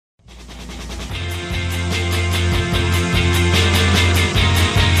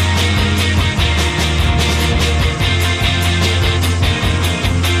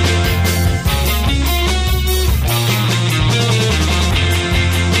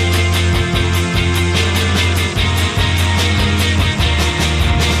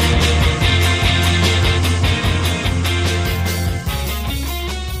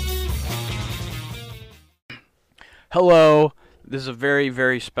Hello. This is a very,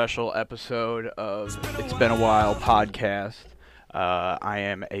 very special episode of It's Been a While podcast. I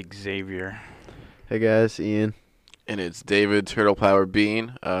am Xavier. Hey guys, Ian. And it's David Turtle Power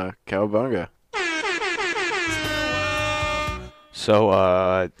Bean, Cowabunga.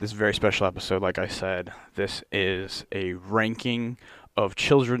 So, this is a very special episode, like I said. This is a ranking of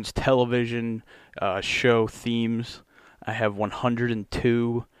children's television show themes. I have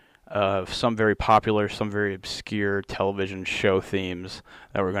 102 some very popular, some very obscure television show themes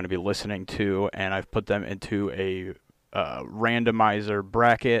that we're going to be listening to, and I've put them into a randomizer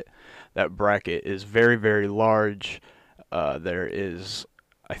bracket. That bracket is very, very large. There is,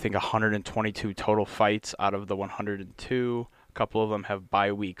 I think, 122 total fights out of the 102. A couple of them have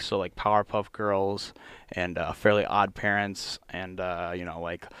bye weeks, so like Powerpuff Girls and Fairly Odd Parents, and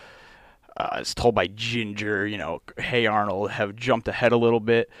it's told by Ginger, Hey Arnold, have jumped ahead a little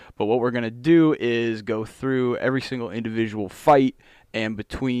bit. But what we're going to do is go through every single individual fight, and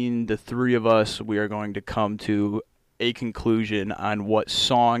between the three of us, we are going to come to a conclusion on what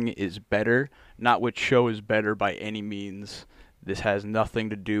song is better, not what show is better by any means. This has nothing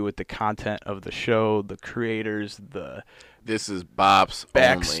to do with the content of the show, the creators, This is Bop's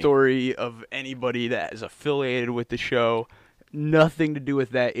backstory of anybody that is affiliated with the show. Nothing to do with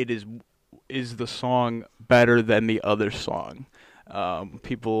that. It is the song better than the other song?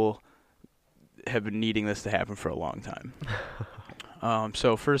 People have been needing this to happen for a long time.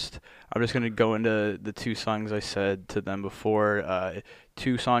 So first, I'm just going to go into the two songs I said to them before.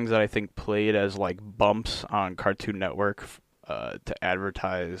 Two songs that I think played as like bumps on Cartoon Network to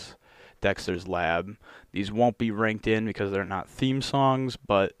advertise Dexter's Lab. These won't be ranked in because they're not theme songs,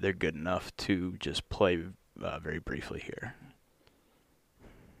 but they're good enough to just play very briefly here.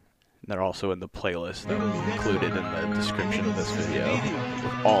 They're also in the playlist that was included in the description of this video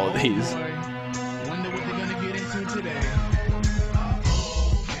with all of these.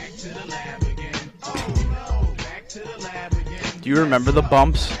 Do you remember the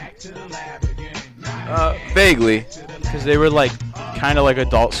bumps? Vaguely. Because they were like kind of like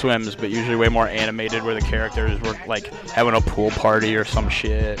Adult Swims, but usually way more animated, where the characters were like having a pool party or some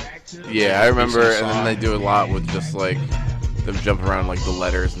shit. Yeah, I remember, and then they do a lot with just like them jumping around like the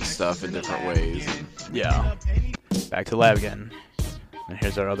letters and stuff in different ways. Yeah. Back to the lab again. And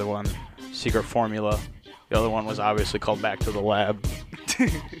here's our other one, Secret Formula. The other one was obviously called Back to the Lab.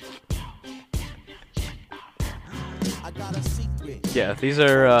 Yeah, these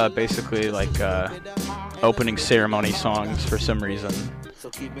are basically like opening ceremony songs for some reason.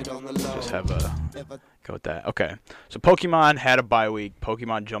 Just have a go with that. Okay, so Pokemon had a bye week.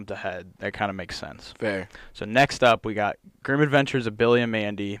 Pokemon jumped ahead. That kind of makes sense. Fair. So next up, we got Grim Adventures of Billy and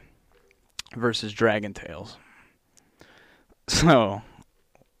Mandy versus Dragon Tales. So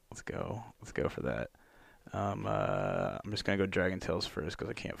let's go for that. I'm just gonna go Dragon Tales first because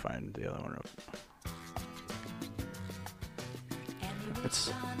I can't find the other one.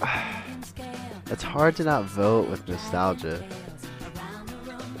 It's hard to not vote with nostalgia.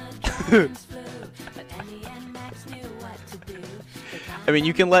 I mean,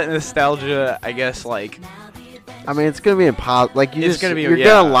 you can let nostalgia, I guess, like. I mean, it's gonna be impossible. Like you're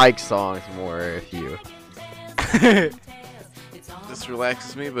gonna like songs more if you. This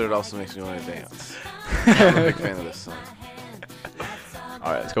relaxes me, but it also makes me want to dance. I'm a big fan of this song.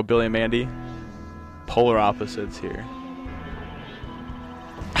 All right, let's go Billy and Mandy. Polar opposites here.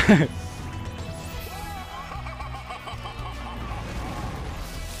 Did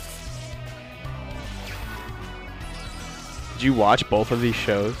you watch both of these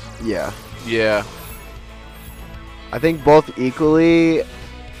shows? Yeah. Yeah. I think both equally,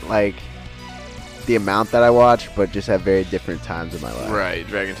 like, the amount that I watch, but just at very different times in my life. Right.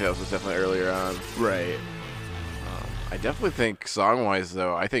 Dragon Tales was definitely earlier on. Right. I definitely think song-wise,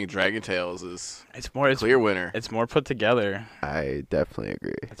 though, I think Dragon Tales is clear winner. It's more put together. I definitely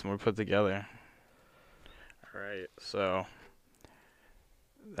agree. It's more put together. All right, so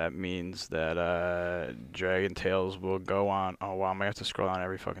that means that Dragon Tales will go on. Oh, wow, I'm going to have to scroll on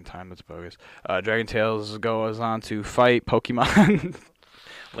every fucking time. That's bogus. Dragon Tales goes on to fight Pokemon.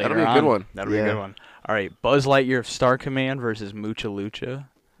 That'll be a good one. That'll be a good one. All right, Buzz Lightyear of Star Command versus Mucha Lucha.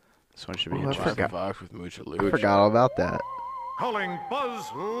 This one should be interesting. With Mucha Lucha. I forgot all about that. Calling Buzz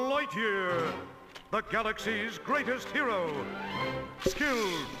Lightyear, the galaxy's greatest hero.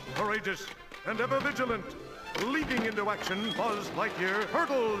 Skilled, courageous, and ever vigilant. Leaping into action, Buzz Lightyear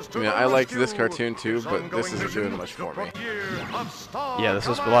hurtles to I liked this cartoon too, but this isn't doing much for me. Yeah, this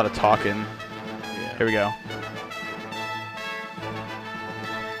is a lot of talking. Yeah. Here we go.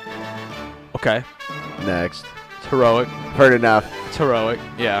 Okay. Next. It's heroic. Heard enough. It's heroic.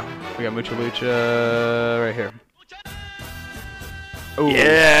 Yeah. We got Mucha Lucha right here. Ooh,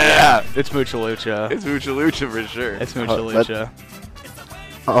 Yeah! It's Mucha Lucha. It's Mucha Lucha for sure. It's Mucha Oh, let- Lucha.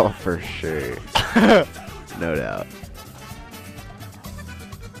 Oh, for sure. No doubt.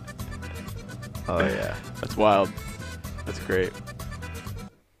 Oh, yeah. That's wild. That's great.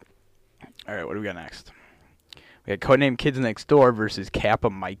 All right, what do we got next? We got Codename Kids Next Door versus Kappa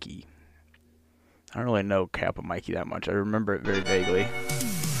Mikey. I don't really know Kappa Mikey that much. I remember it very vaguely.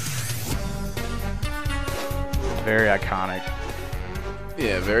 Very iconic.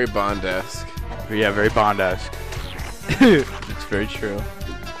 Yeah, very Bond-esque. Yeah, very Bond-esque. It's very true.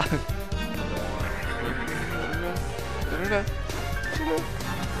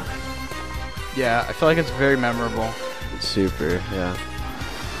 Yeah, I feel like it's very memorable. It's super, yeah.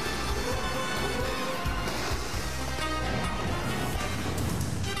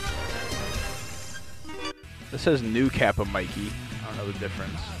 This says new Kappa Mikey. I don't know the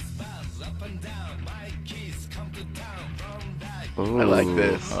difference. I like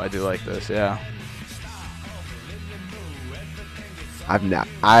this. Oh, I do like this, yeah.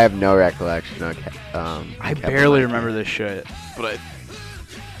 I have no recollection of I Kappa barely Mikey. remember this shit. But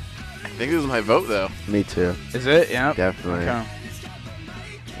I think this is my vote, though. Me too. Is it? Yeah. Definitely. Okay.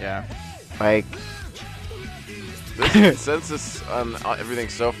 Yeah. Like, There's consensus on everything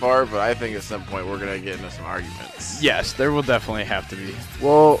so far, but I think at some point we're going to get into some arguments. Yes, there will definitely have to be.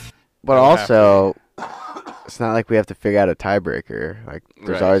 well, but It'll have also, it's not like we have to figure out a tiebreaker. Like,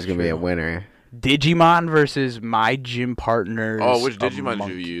 there's Right, always going to be a true. winner. Digimon versus My Gym Partners. Oh, which a Digimon did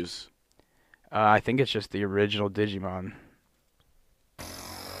Monkey. you use? I think it's just the original Digimon.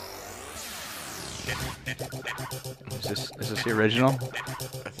 Is this the original?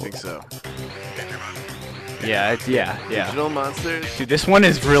 I think so. Yeah, yeah. Digital Monsters? Dude, this one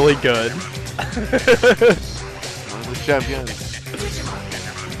is really good. Monster Champions.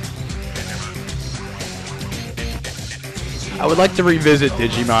 I would like to revisit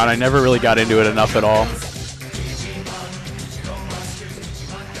Digimon. I never really got into it enough at all.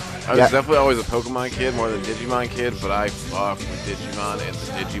 I was Yeah. definitely always a Pokemon kid more than Digimon kid, but I fuck with Digimon and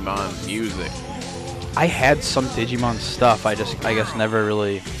the Digimon music. I had some Digimon stuff. I guess never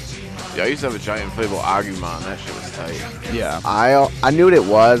really. Yeah, I used to have a giant inflatable Agumon. That shit was tight. Yeah. I knew what it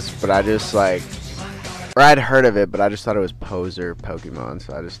was, but I just like, or I'd heard of it, but I just thought it was poser Pokemon,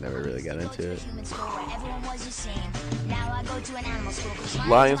 so I just never really got into it.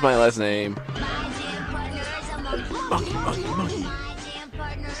 Lion's my last name.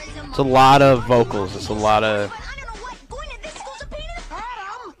 It's a lot of vocals. It's a lot of.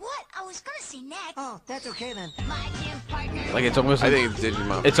 Oh, that's okay then. Like it's almost. I think it's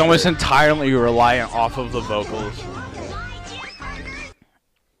Digimon. It's almost entirely reliant off of the vocals.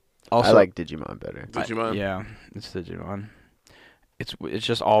 Also, I like Digimon better. Digimon. Yeah, it's Digimon. It's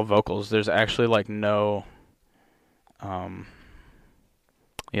just all vocals. There's actually like no,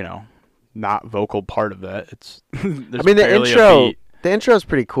 not vocal part of it. It's. I mean, the intro is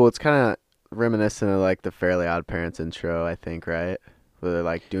pretty cool. It's kind of reminiscent of like the Fairly Odd Parents intro, I think, right? Where they're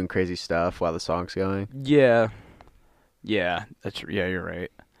like doing crazy stuff while the song's going. Yeah. Yeah, you're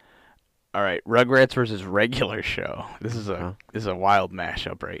right. All right, Rugrats versus Regular Show. This is a wild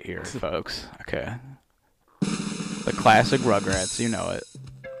mashup right here, folks. Okay. The classic Rugrats, you know it.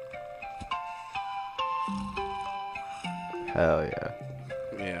 Hell yeah.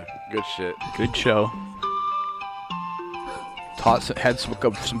 Yeah, good shit. Good show. Had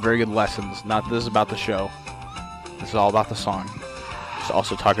some very good lessons. Not this is about the show. This is all about the song. Just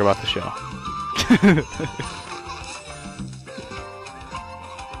also talking about the show.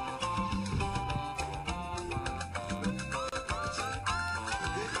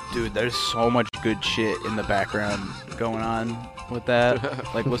 Dude, there's so much good shit in the background going on with that.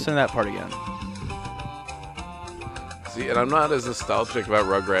 Like, listen to that part again. See, and I'm not as nostalgic about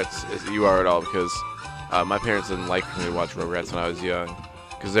Rugrats as you are at all because my parents didn't like for me to watch Rugrats when I was young.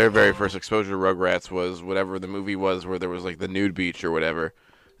 Because their very first exposure to Rugrats was whatever the movie was where there was like the nude beach or whatever.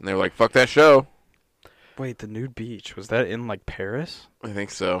 And they were like, fuck that show. Wait, the nude beach, was that in, like, Paris? I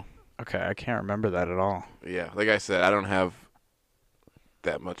think so. Okay, I can't remember that at all. Yeah, like I said, I don't have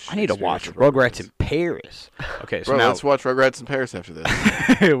that much. I need to experience watch with Rugrats in Paris. Okay, so Bro, now let's watch Rugrats in Paris after this.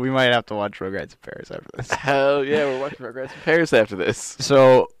 we might have to watch Rugrats in Paris after this. Hell yeah, we're watching Rugrats in Paris after this.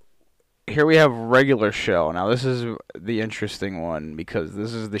 So here we have Regular Show. Now this is the interesting one because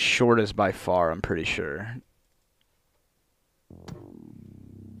this is the shortest by far, I'm pretty sure.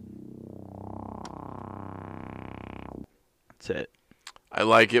 That's it. I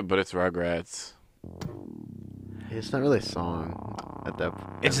like it, but it's Rugrats. It's not really a song at that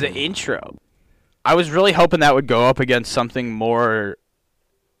point. It's the intro. I was really hoping that would go up against something more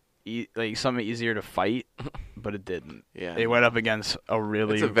like something easier to fight, but it didn't. Yeah. It went up against a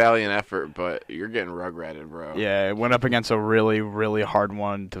really. It's a valiant effort, but you're getting rugratted, bro. Yeah, it went up against a really, really hard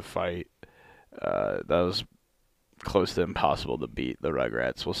one to fight. That was close to impossible to beat the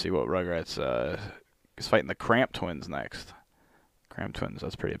Rugrats. We'll see what Rugrats is fighting the Cramp Twins next. Cramp Twins,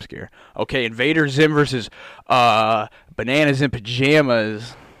 that's pretty obscure. Okay, Invader Zim versus Bananas in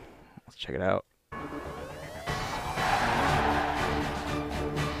Pajamas. Let's check it out.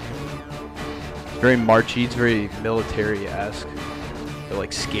 Very marchy, it's very military-esque. But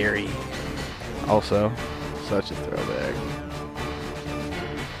like scary also. Such a throwback.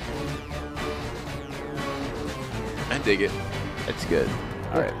 I dig it. It's good.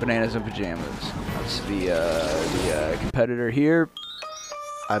 All right, Bananas in Pajamas. That's the competitor here.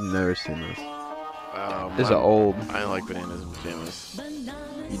 I've never seen this. This is old. I like Bananas in Pajamas.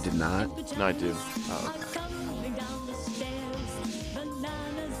 You did not? No, I do. Oh, okay.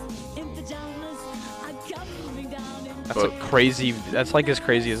 That's a crazy. That's like as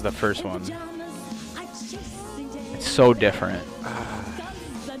crazy as the first one. It's so different.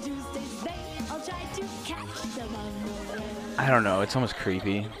 I don't know. It's almost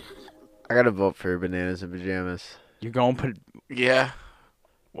creepy. I gotta vote for Bananas in Pajamas. You're going put. Yeah.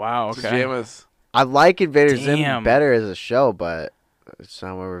 Wow. Okay. Pajamas. I like Invader Zim Damn. better as a show, but it's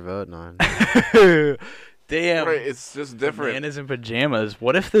not what we're voting on. Damn. Right, it's just different. Bananas in Pajamas.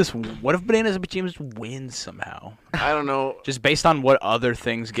 What if Bananas in Pajamas wins somehow? I don't know. Just based on what other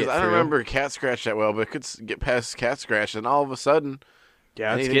things get Because through. I don't remember Cat Scratch that well, but it could get past Cat Scratch, and all of a sudden,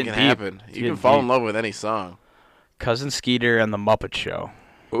 Yeah, it's anything getting can deep. happen. It's You can getting fall deep. in love with any song. Cousin Skeeter and the Muppet Show.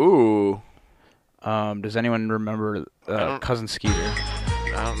 Ooh. Does anyone remember don't- Cousin Skeeter?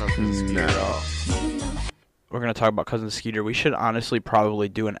 I don't know if it's Skeeter at all. We're going to talk about Cousin Skeeter. We should honestly probably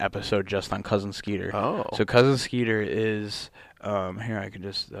do an episode just on Cousin Skeeter. Oh. So Cousin Skeeter is, here I can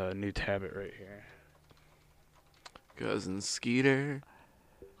just new tab it right here. Cousin Skeeter.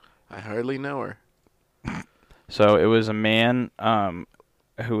 I hardly know her. So it was a man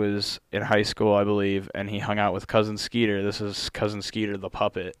who was in high school, I believe, and he hung out with Cousin Skeeter. This is Cousin Skeeter the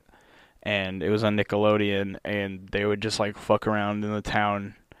puppet. And it was on Nickelodeon, and they would just like fuck around in the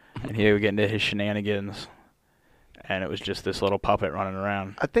town, and he would get into his shenanigans. And it was just this little puppet running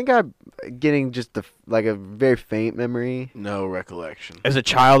around. I think I'm getting just like a very faint memory. No recollection. As a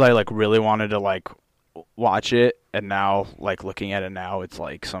child, I like really wanted to like watch it, and now like looking at it now, it's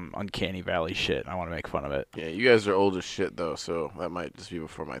like some uncanny valley shit. I want to make fun of it. Yeah, you guys are old as shit, though, so that might just be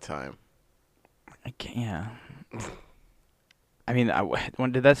before my time. I can't. Yeah. I mean,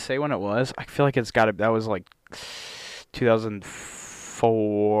 when did that say when it was? I feel like it's got to. That was like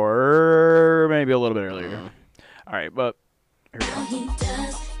 2004, maybe a little bit earlier. All right, but here we go.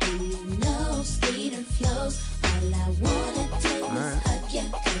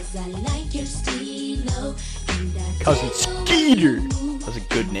 Cousin Skeeter. That's a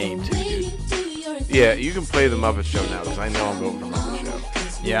good name too, dude. Yeah, you can play the Muppet Show now, because I know I'm voting for Muppet Show.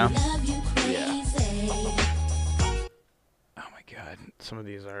 Yeah. Yeah. Oh my God, some of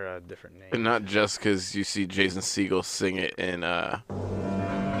these are different names. And not just because you see Jason Segel sing it in,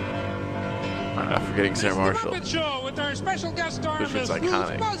 forgetting Sarah Marshall. Muppet Show with our special guest star, Which is Miss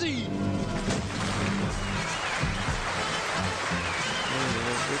iconic. Ruth Buzzy.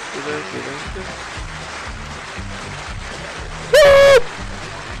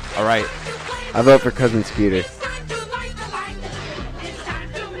 All right. I vote for Cousin Skeeter. The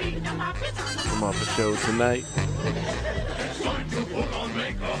Muppet Show tonight.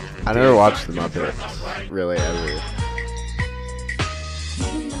 I never watched the Muppets, really, ever.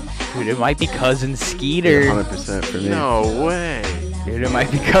 Dude, it might be Cousin Skeeter. 100% for me. No way. Dude, it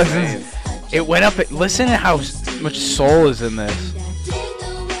might be Cousin. It went up. Listen to how much soul is in this.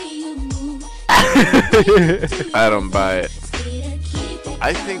 I don't buy it.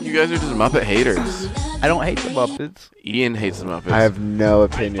 I think you guys are just Muppet haters. I don't hate the Muppets. Ian hates the Muppets. I have no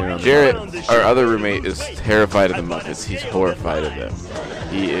opinion on that. Jarrett, our other roommate, is terrified of the Muppets. He's horrified of them.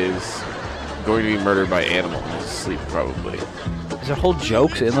 He is going to be murdered by animals in his sleep, probably. Is there whole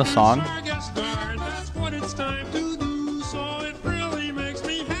jokes in the song? Our guest star, that's what it's time to do, so it really makes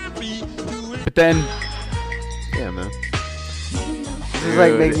me happy to But then, Yeah, man. This is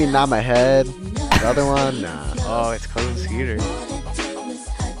like making me nod my head. The other one, nah. oh, it's Cousin Skeeter.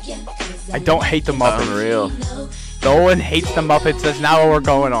 I don't hate the Muppets. Unreal. No one hates the Muppets. That's not what we're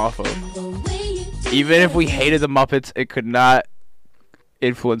going off of. Even if we hated the Muppets, it could not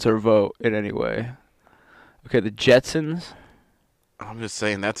influence our vote in any way. Okay, the Jetsons. I'm just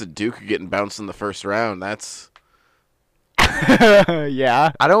saying, that's a Duke getting bounced in the first round. That's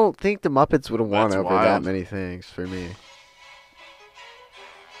Yeah. I don't think the Muppets would have won That's over that wild. many things for me.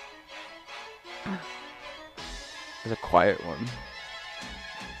 There's a quiet one.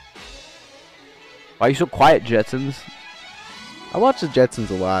 Why are you so quiet, Jetsons? I watch the Jetsons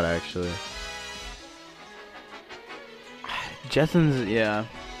a lot, actually. Jetsons, yeah.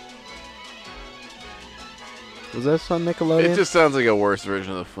 Was this on Nickelodeon? It just sounds like a worse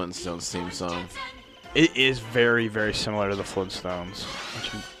version of the Flintstones theme song. It is very, very similar to the Flintstones,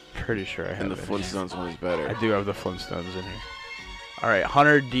 which I'm pretty sure I have. And the in here. Flintstones one is better. I do have the Flintstones in here. All right,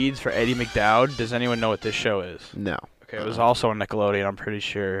 100 Deeds for Eddie McDowd. Does anyone know what this show is? No. Okay, it was also on Nickelodeon, I'm pretty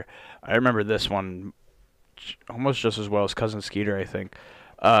sure. I remember this one almost just as well as Cousin Skeeter, I think.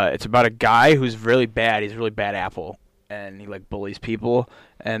 It's about a guy who's really bad. He's a really bad apple, and he, like, bullies people.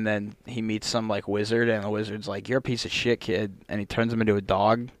 And then he meets some, like, wizard, and the wizard's like, you're a piece of shit, kid. And he turns him into a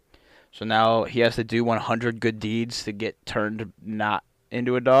dog. So now he has to do 100 good deeds to get turned not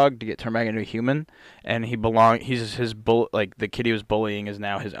into a dog, to get turned back into a human. And he's his like, the kid he was bullying is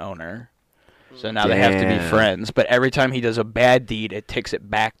now his owner. So now they have to be friends. But every time he does a bad deed, it ticks it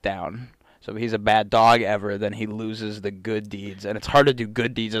back down. So if he's a bad dog ever, then he loses the good deeds. And it's hard to do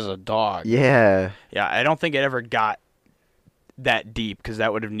good deeds as a dog. Yeah. Yeah, I don't think it ever got that deep, because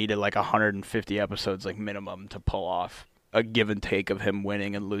that would have needed like 150 episodes, like, minimum, to pull off a give and take of him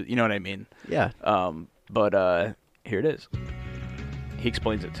winning and losing. You know what I mean? Yeah. But here it is. He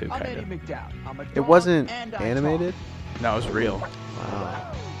explains it too, I'm kind Eddie of. McDowd. I'm a It dog wasn't and I animated? No, it was real.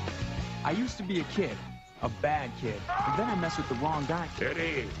 Wow. I used to be a kid, a bad kid, but then I messed with the wrong guy.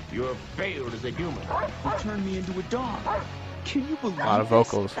 Eddie, you have failed as a human. He turned me into a dog. Can you believe A lot of this?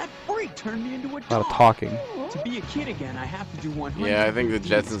 vocals. That freak turned me into a A lot dog. of talking. To be a kid again, I have to do 100. Yeah, I think the good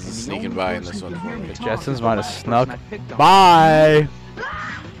Jetsons deeds, is and the sneaking only by in person this who one can for hear me. me The talk Jetsons is the might have last snuck person I picked on. Bye.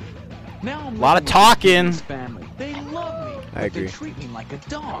 Now I'm A lot of living with talking. this family. They love me. I but agree. They treat me like a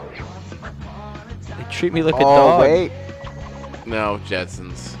dog. They treat me like a Oh, dog. wait. No,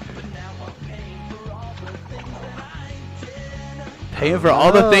 Jetsons. Paying for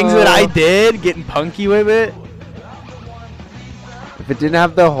all the things that I did, getting punky with it. If it didn't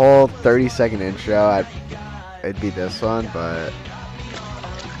have the whole 30-second intro, it'd be this one, but...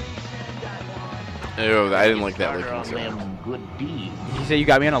 Ew, I didn't like that Started looking on sound. them good deeds. He said you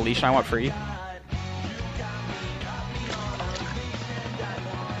got me on a leash and I want free.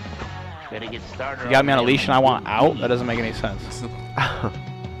 Better get started. You got me on a them leash and I want good out? That deeds. doesn't make any sense.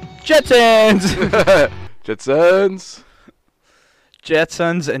 Jetsons! Jetsons.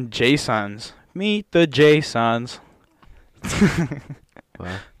 Jetsons and Jasons. Meet the Jasons.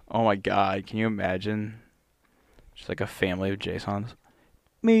 Wow. Oh my god, can you imagine? Just like a family of Jasons.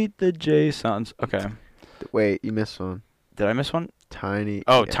 Meet the Jasons. Okay. Wait, you missed one. Did I miss one? Tiny.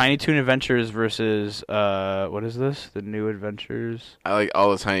 Oh, yeah. Tiny Toon Adventures versus, what is this? The New Adventures. I like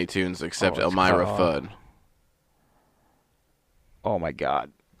all the Tiny Toons except Oh, it's Elmira called- Fudd. Oh my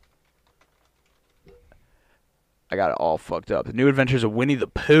god. I got it all fucked up. The New Adventures of Winnie the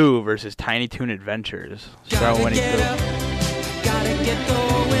Pooh versus Tiny Toon Adventures. Start with Winnie the Pooh.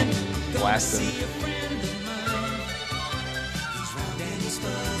 Blast him.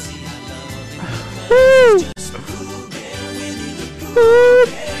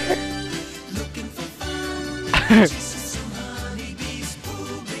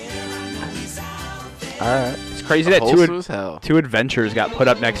 Alright. It's crazy that Wholesome as hell. two adventures got put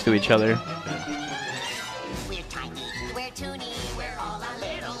up next to each other. We're tiny, we're toony, we're all a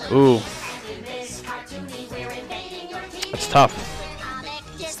little Ooh, and in this cartoony, we're invading your team. that's tough.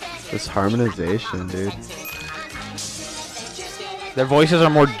 This harmonization, dude. Their voices are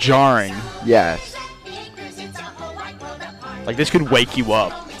more jarring. Yes. Like, this could wake you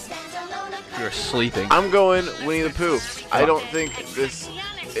up if you're sleeping. I'm going Winnie the Pooh. I don't think this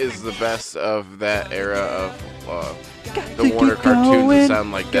is the best of that era of the Warner cartoons that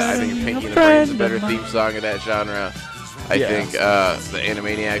sound like that. I think Pinky and the Brain's a better theme song of that genre. I Yeah. think the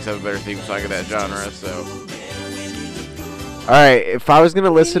Animaniacs have a better theme song of that genre. So Alright, if I was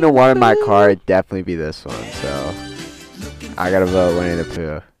gonna listen to one in my car, it'd definitely be this one, so... I gotta vote Winnie the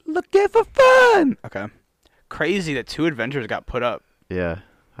Pooh. Looking for fun. Okay. Crazy that two adventures got put up. Yeah,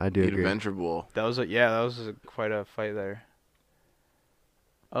 I do Need agree. Adventure Bowl. That was quite a fight there.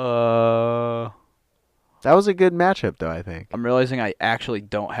 That was a good matchup, though, I think. I'm realizing I actually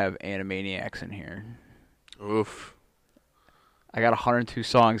don't have Animaniacs in here. Oof. I got 102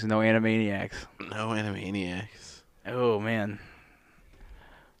 songs and no Animaniacs. No Animaniacs. Oh man.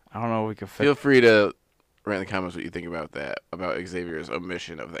 I don't know if we can fit. Feel free to write in the comments what you think about that, about Xavier's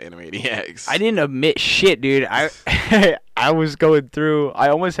omission of the Animaniacs. I didn't admit shit, dude. I I was going through. I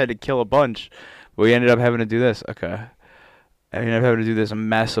almost had to kill a bunch, but we ended up having to do this. Okay. I ended up having to do this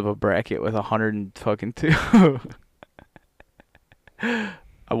mess of a bracket with 102.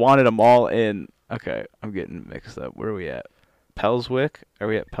 I wanted them all in. Okay, I'm getting mixed up. Where are we at? Pelswick? Are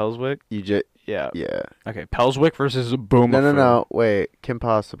we at Pelswick? Yeah. Yeah. Okay, Pelswick versus Boom. No. Wait, Kim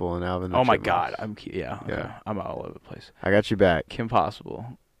Possible and Alvin. Oh my God, okay. Yeah. I'm all over the place. I got you back. Kim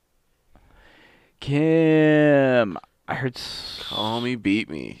Possible. Kim. I heard. Call me, beat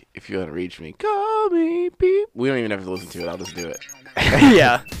me. If you want to reach me, call me, beep. We don't even have to listen to it. I'll just do it.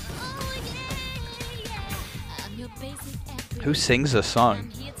 Yeah. Who sings this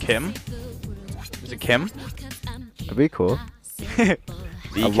song? Kim? Is it Kim? That'd be cool.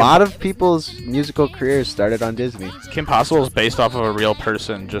 A lot of people's musical careers started on Disney. Kim Possible is based off of a real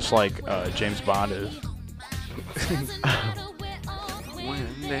person, just like James Bond is. When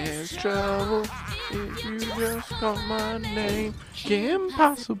there's trouble, if you just call my name, Kim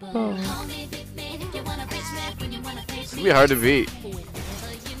Possible. It's gonna be hard to beat.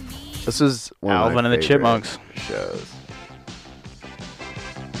 This is one Alvin of my and the favorite Chipmunks. shows.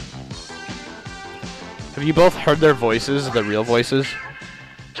 Have you both heard their voices, the real voices?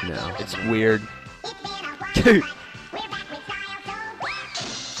 No. It's weird.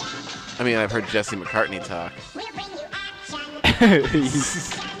 I mean, I've heard Jesse McCartney talk.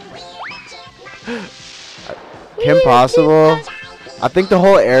 Kim Possible. I think the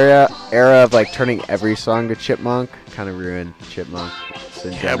whole era of like turning every song to Chipmunk kind of ruined Chipmunk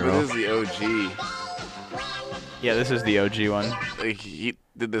in Yeah, but general. this is the OG. Yeah, this is the OG one. Like, he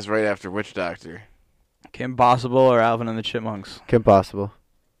did this right after Witch Doctor. Kim Possible or Alvin and the Chipmunks? Kim Possible.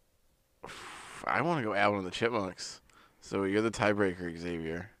 I want to go Alvin and the Chipmunks. So you're the tiebreaker,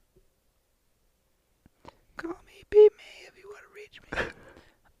 Xavier. Call me, beat me if you want to reach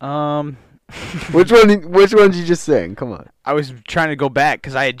me. Which one did you just sing? Come on. I was trying to go back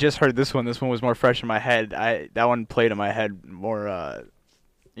because I had just heard this one. This one was more fresh in my head. That one played in my head more,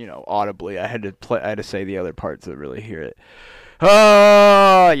 audibly. I had to say the other part to really hear it.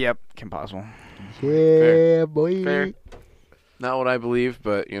 Yep, Kim Possible. Yeah, Fair. boy. Fair. Not what I believe,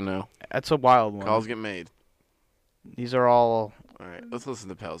 but That's a wild one. calls get made. These are all All right, let's listen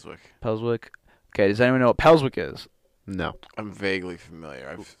to Pelswick. Pelswick. Okay, does anyone know what Pelswick is? No. I'm vaguely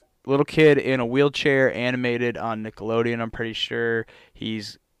familiar. Little kid in a wheelchair, animated on Nickelodeon. I'm pretty sure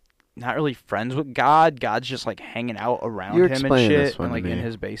he's not really friends with God. God's just like hanging out around You him and explained this shit, one and to like in me.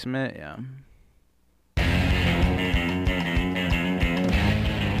 his basement. Yeah.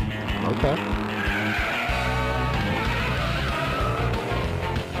 Okay.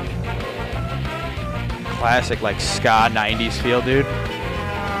 Classic like ska 90s feel, dude.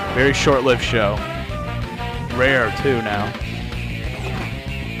 Very short-lived show. Rare too now.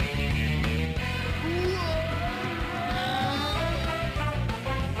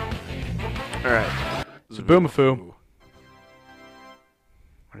 All right. Zaboomafoo.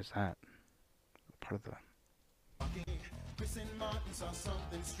 What is that? Part of the.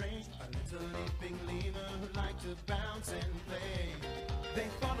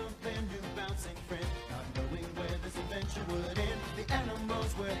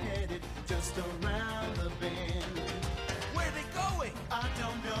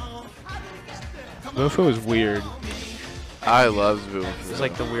 Zaboomafoo is weird. I love Zaboomafoo. It's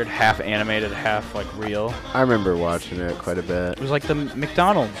like the weird half animated, half like real. I remember watching it quite a bit. It was like the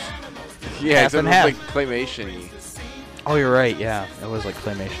McDonald's. Yeah, half except and it was half. like claymation-y. Oh, you're right. Yeah, it was like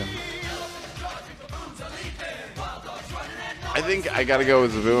claymation. I think I gotta go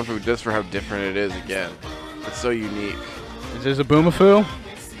with Zaboomafoo just for how different it is again. It's so unique. Is this a Boomafoo?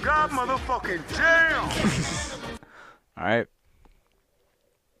 God motherfucking damn! All right.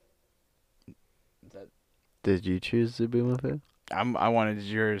 Did you choose Zaboomafoo? I wanted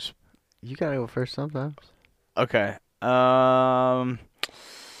yours. You gotta go first sometimes. Okay.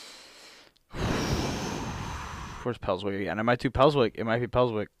 Where's Pelswick again? I might do Pelswick. It might be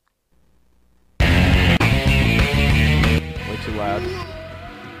Pelswick. Way too loud.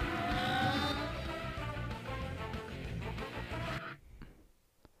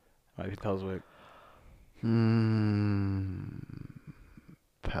 Might be Pelswick.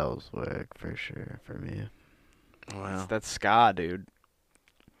 Pelswick for sure for me. Wow. That's ska, dude.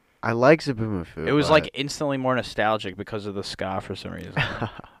 I like Zaboomafoo. It was but like instantly more nostalgic because of the ska for some reason.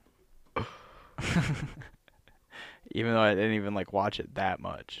 Even though I didn't even like watch it that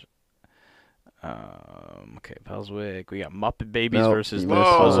much. Okay, Pelswick. We got Muppet Babies Nope, versus you the missed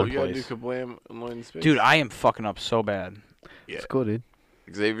Puzzle one. You gotta do Place. Kablam and Lloyd in Space. Dude, I am fucking up so bad. Yeah. It's cool, dude.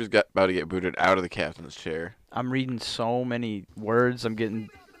 Xavier's about to get booted out of the captain's chair. I'm reading so many words. I'm getting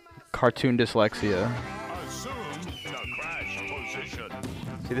cartoon dyslexia. Assume the crash position.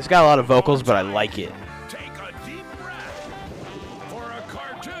 See, this got a lot of vocals, but I like it. Take a deep breath for a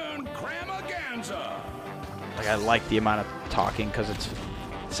cartoon cramaganza. Like I like the amount of talking because it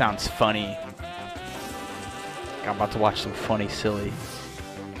sounds funny. I'm about to watch some funny, silly.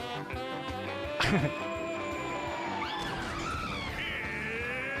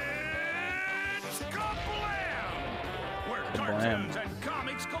 Kablam.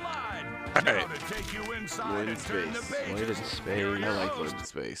 Alright. Lloyd in Space. Lloyd in Space. I like Lloyd in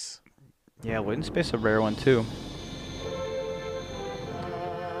Space. Yeah, Lloyd in Space is a rare one too.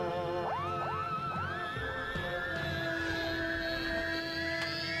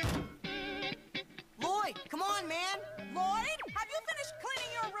 Lloyd, come on, man. Lloyd, have you finished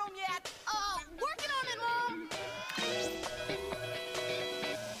cleaning your room yet? Working on it, Mom.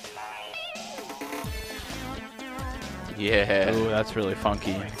 Yeah. Ooh, that's really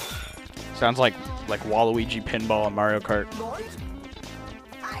funky. Sounds like Waluigi pinball and Mario Kart. Lloyd,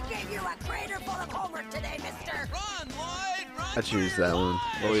 I gave you a crater full of homework today, mister. Run, Lloyd, run. I choose that one.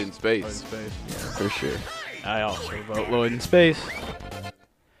 Lloyd in Space. For sure. I also vote Lloyd in Space. A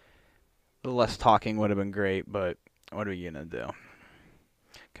little less talking would have been great, but what are we gonna do?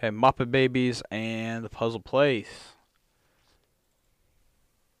 Okay, Muppet Babies and The Puzzle Place.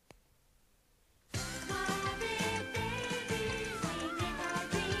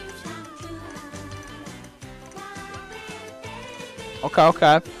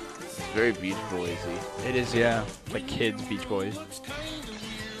 Okay. It's very Beach Boys-y. It is, yeah. Like kids, Beach Boys.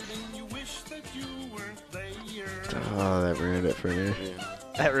 Oh, that ruined it for me.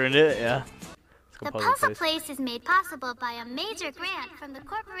 That ruined it, yeah. Let's go The Puzzle Place is made possible by a major grant from the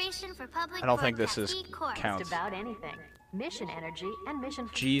Corporation for Public I don't think this is Broadcasting Corp. counts. Just about anything. Mission energy and mission.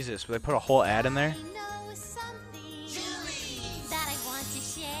 Jesus, they put a whole ad in there? That I want to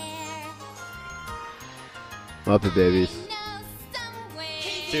share. Muppet Babies.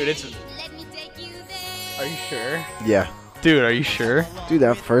 Dude, it's... Let me take you there. Are you sure? Yeah. Dude, are you sure? Dude,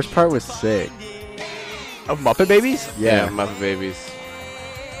 that first part was sick. Of Muppet Babies? Yeah. Muppet Babies.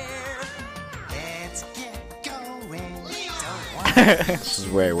 This is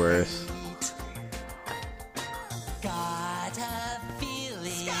way worse.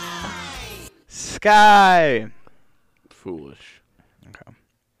 Sky! Foolish. Okay.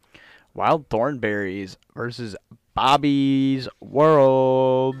 Wild Thornberries versus Bobby's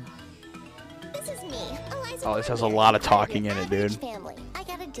World. This is me, Eliza. Oh, this has a lot of talking in it, dude. Family. I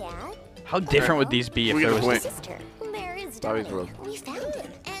got a dad. How different would these be if We there got a was... point. Sister. There is Bobby's Donnie. World. We found it.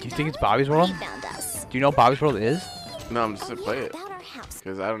 Do you think it's Bobby's World? He found us. Do you know what Bobby's World is? No, I'm just gonna play it. About our house.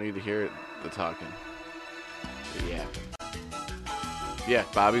 Because I don't need to hear the talking. But yeah. Yeah,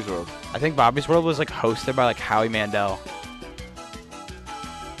 Bobby's World. I think Bobby's World was like hosted by like Howie Mandel.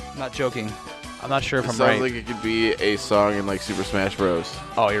 I'm not joking. I'm not sure if It I'm sounds right. like it could be a song in like Super Smash Bros.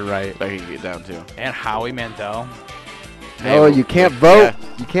 Oh, you're right. That I can get down to. And Howie Mandel. No, you can't vote.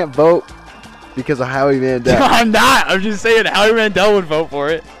 You can't vote because of Howie Mandel. I'm not. I'm just saying Howie Mandel would vote for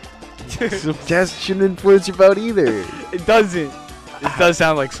it. That shouldn't influence your vote either. It doesn't. It does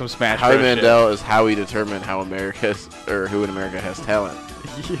sound like some Smash Howie Bros. Mandel is how we determine how America's or who in America has talent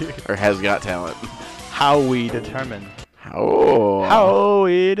or has got talent. How we determine. Oh. How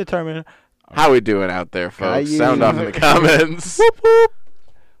we determine. How we doing out there, folks? Caillou. Sound off in the comments.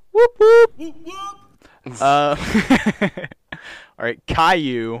 Whoop whoop. All right,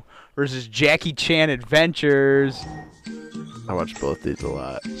 Caillou versus Jackie Chan Adventures. I watch both these a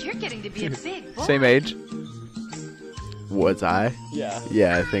lot. You're getting to be a big boy. Same age. Was I? Yeah.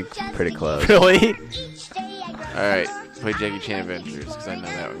 Yeah, I think pretty close. Really? Alright, play Jackie Chan Adventures because I know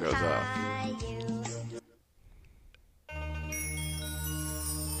that one goes off.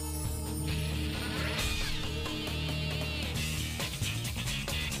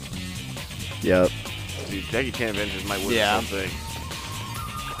 Yep. Dude, Jackie Chan Adventures might win Yeah. something.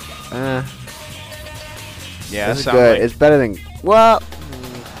 Yeah, It's sounds good. like It's better than well.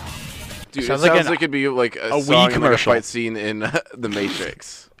 Dude, Sounds it like sounds an- like it'd be like a, a Wii song in, like, a commercial. fight scene in The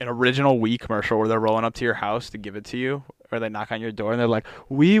Matrix. an original Wii commercial where they're rolling up to your house to give it to you, or they knock on your door and they're like,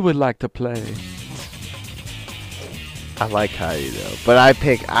 "We would like to play." I like Caillou though, but I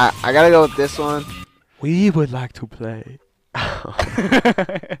gotta go with this one. We would like to play.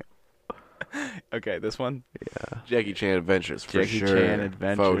 Okay, this one. Yeah. Jackie Chan Adventures for Jackie sure. Chan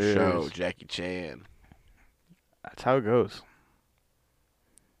Faux show, Adventures. Jackie Chan. That's how it goes.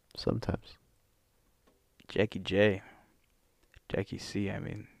 Sometimes. Jackie J. Jackie C, I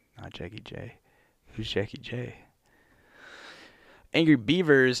mean, not Jackie J. Who's Jackie J? Angry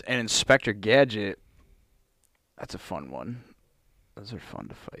Beavers and Inspector Gadget. That's a fun one. Those are fun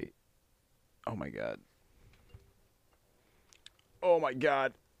to fight. Oh my god. Oh my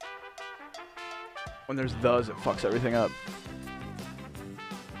god. When there's those, it fucks everything up.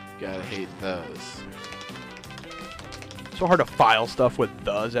 Gotta hate those. So hard to file stuff with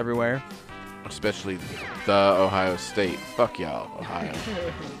those everywhere. Especially the Ohio State. Fuck y'all, Ohio.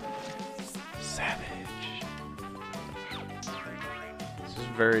 Savage. This is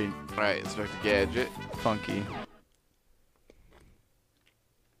very Alright, Inspector Gadget. funky.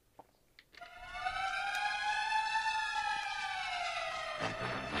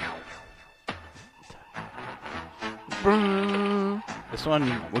 This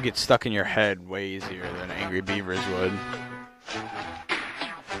one will get stuck in your head way easier than Angry Beavers would.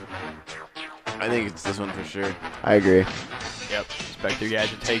 I think it's this one for sure. I agree. Yep. Inspector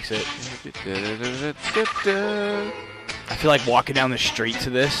Gadget takes it. I feel like walking down the street to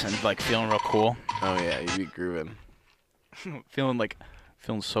this and like feeling real cool. Oh yeah, you be grooving. feeling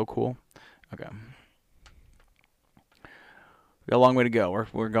so cool. Okay. We got a long way to go.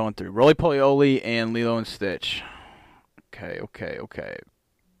 We're going through Roly Poly Oly and Lilo and Stitch. Okay. Way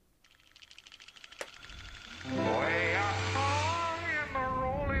up high in the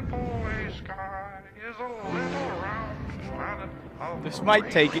roly-poly sky is a little round planet of This might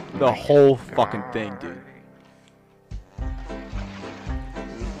take it the whole fucking thing, dude.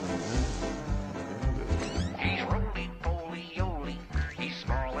 He's roly-poly-oly. He's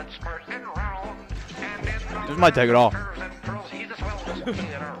small and smart and round. And in the This might take it all. curves and curls, he's the swellest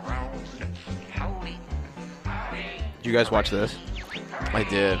kid around. Howdy. Did you guys watch this? I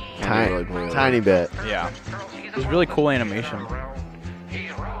did. Tiny bit. Yeah. It was really cool animation.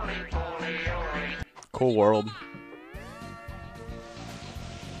 Cool world.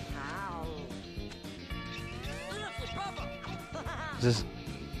 Is this...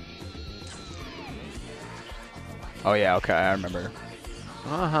 Oh yeah, okay, I remember.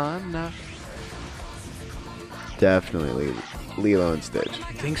 No. Definitely Lilo and Stitch. You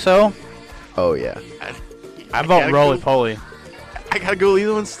think so? Oh yeah. I vote Roly Poly. I gotta go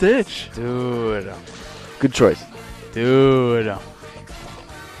Lilo and Stitch. Dude. Good choice. Dude.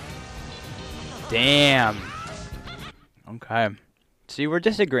 Damn. Okay. See, we're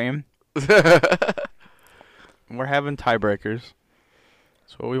disagreeing. We're having tiebreakers.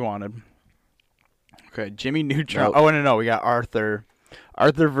 That's what we wanted. Okay, Jimmy Neutron. Nope. Oh, no, we got Arthur.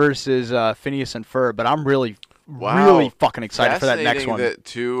 Arthur versus Phineas and Ferb, but I'm really fucking excited for that next one. That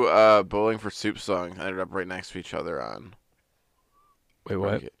two Bowling for Soup songs ended up right next to each other on. Wait,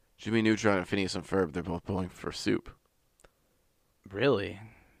 what? Jimmy Neutron and Phineas and Ferb, they're both Bowling for Soup. Really?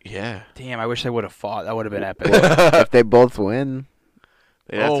 Yeah. Damn, I wish they would have fought. That would have been epic. If they both win,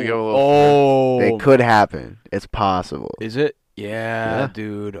 They'd have to go a little it could happen. It's possible. Is it? Yeah, Yeah.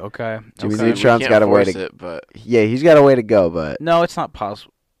 dude. Okay. Jimmy Okay. Neutron's got a way to. but Yeah, he's got a way to go, but No, it's not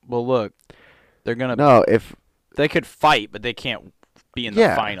possible. Well, look, they're gonna. no, if They could fight, but they can't be in the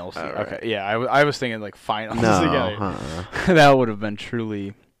Yeah. finals. All right. Okay, yeah, I was thinking like finals no, together. That would have been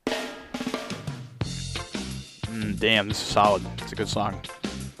truly. Damn, this is solid. It's a good song.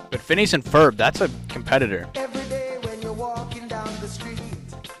 But Phineas and Ferb, that's a competitor.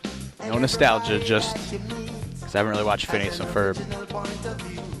 No nostalgia, just because I haven't really watched Phineas and Ferb.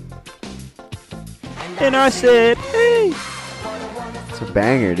 And I said, hey! It's a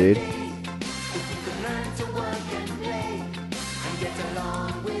banger, dude.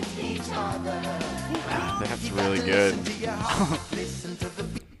 that's really good.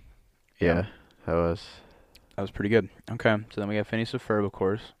 Yeah, that was. That was pretty good. Okay, so then we got Phineas and Ferb, of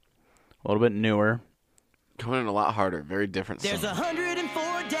course. A little bit newer. Coming in a lot harder. Very different There's song.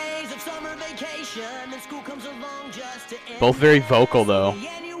 104 days of summer vacation, and school comes along just to end. Both very vocal, though.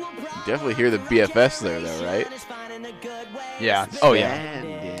 You definitely hear the BFS there, though, right? Yeah. Oh, yeah.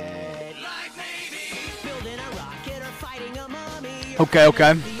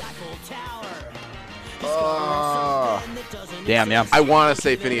 Okay. Damn, yeah. I want to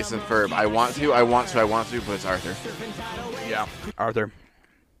say Phineas and Ferb. I want to, but it's Arthur. Yeah. Arthur.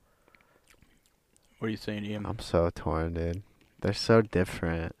 What are you saying, Ian? I'm so torn, dude. They're so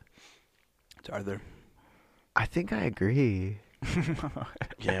different. It's Arthur. I think I agree.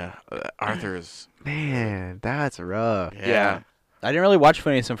 Yeah, Arthur is. Man, that's rough. Yeah. I didn't really watch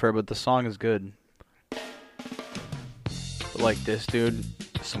Phineas and Ferb, but the song is good. But like this, dude,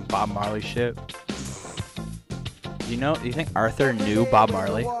 some Bob Marley shit. Do you think Arthur knew Bob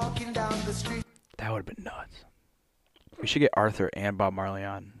Marley? That would have been nuts. We should get Arthur and Bob Marley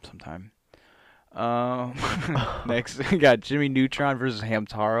on sometime. Next, we got Jimmy Neutron versus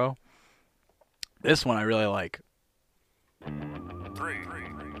Hamtaro. This one I really like. 3,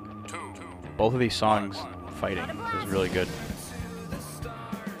 2, Both of these songs fighting is really good.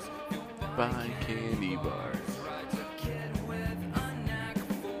 Buy candy bars.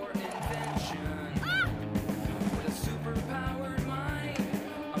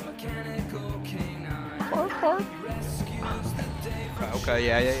 Okay,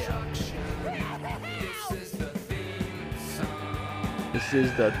 yeah. This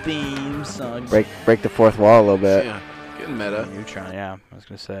is the theme song. Break the fourth wall a little bit. Yeah, getting meta. Neutron, yeah, I was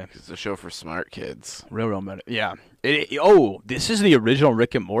gonna say. It's a show for smart kids. Real meta. Yeah. This is the original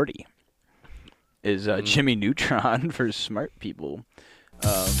Rick and Morty. Is Jimmy Neutron for smart people.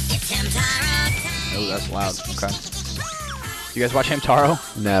 Oh, that's loud. Okay. You guys watch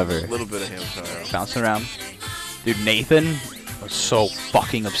Hamtaro? Never. A little bit of Hamtaro. Bouncing around. Dude, Nathan was so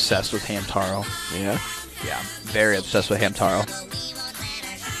fucking obsessed with Hamtaro. Yeah? Yeah, very obsessed with Hamtaro.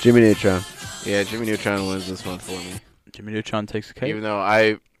 Jimmy Neutron. Yeah, Jimmy Neutron wins this one for me. Jimmy Neutron takes the cake. Even though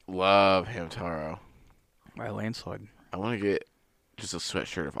I love Hamtaro. By landslide. I want to get just a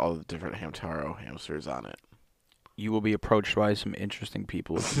sweatshirt of all the different Hamtaro hamsters on it. You will be approached by some interesting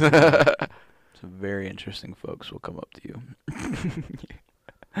people. Some very interesting folks will come up to you.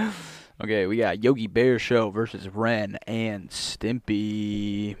 Okay, we got Yogi Bear Show versus Ren and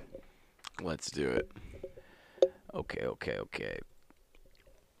Stimpy. Let's do it. Okay.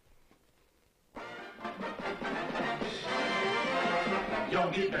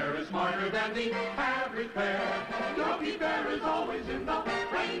 Yogi Bear is smarter than the average bear. Yogi Bear is always in the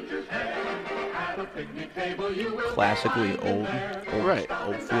ranger's hair. At a picnic table you will classically old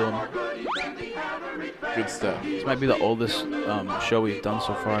feeling. Good stuff. This might be the oldest show we've done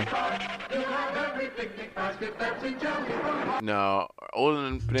so far. No, older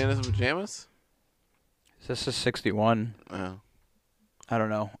than Bananas and Pajamas? This is 61. Oh. I don't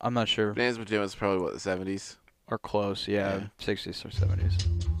know. I'm not sure. Bananas and Pajamas is probably, what, the 70s? Or close, yeah. 60s or 70s.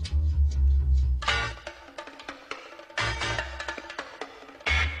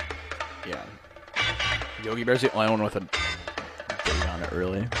 Yeah. Yogi Bear's the only one with a date on it,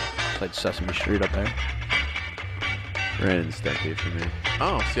 really. It's like Sesame Street up there. Ren and Stimpy for me.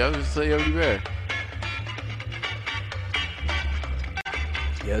 Oh, see, I was just say Yogi Bear.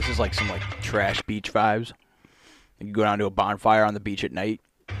 Yeah, this is like some like trash beach vibes. You go down to a bonfire on the beach at night.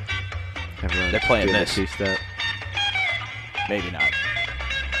 Everyone's They're playing doing a this. two-step. Maybe not.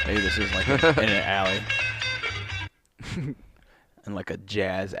 Maybe this is like in an alley. In like a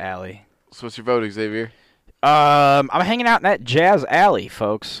jazz alley. So what's your vote, Xavier? I'm hanging out in that jazz alley,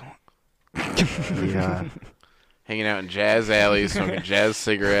 folks. Yeah. Hanging out in jazz alleys, smoking jazz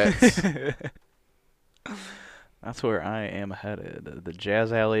cigarettes. That's where I am headed. The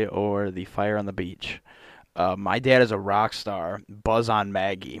jazz alley or the fire on the beach. My dad is a rock star. Buzz on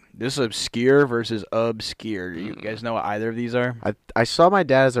Maggie. This is obscure versus obscure. Do you guys know what either of these are? I saw my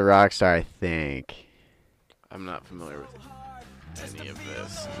dad as a rock star, I think. I'm not familiar with any of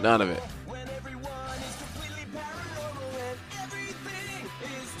this. None of it.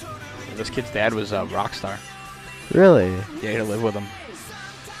 This kid's dad was a rock star. Really? Yeah, he had to live with him.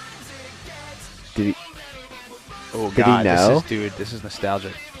 Did he? Oh, Did God. he know? This is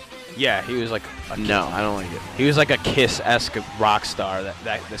nostalgic. Yeah, he was like a No, I don't like it. He was like a Kiss-esque rock star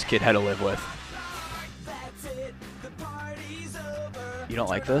that this kid had to live with. You don't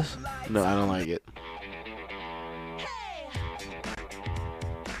like this? No, I don't like it.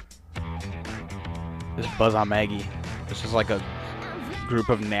 This is Buzz on Maggie. This is like a group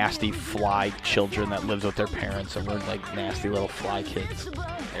of nasty fly children that lives with their parents and we're like nasty little fly kids.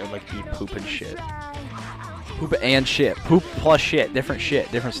 They would like eat poop and shit. Poop and shit. Poop plus shit. Different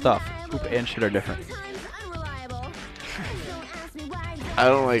stuff. Poop and shit are different. I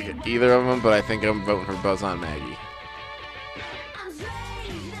don't like either of them, but I think I'm voting for Buzz on Maggie.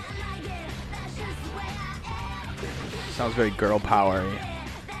 Sounds very girl powery.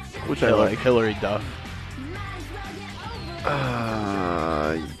 Which I like. Hillary Duff.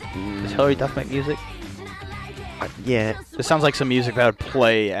 Does Hillary Duff make music? Yeah. This sounds like some music that would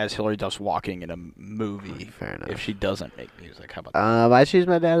play as Hillary Duff's walking in a movie. Fair enough. If she doesn't make music, how about that? I choose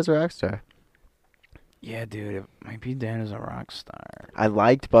my dad as a rock star. Yeah, dude, it might be Dan as a rock star. I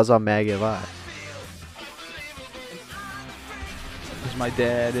liked Buzz on Maggie a lot. Because my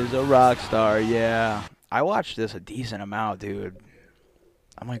dad is a rock star, yeah. I watched this a decent amount, dude.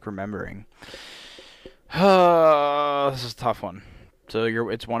 I'm like remembering. This is a tough one. So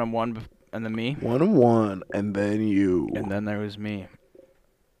it's 1-1 and then me? 1-1 and then you. And then there was me.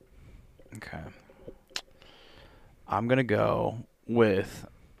 Okay. I'm going to go with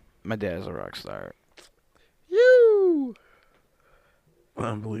my dad as a rock star. You.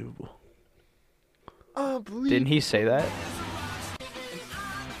 Unbelievable. Didn't he say that?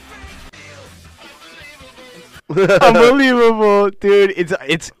 Unbelievable, dude!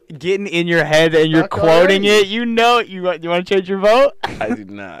 It's getting in your head, and you're quoting it. You know, you want to change your vote? I do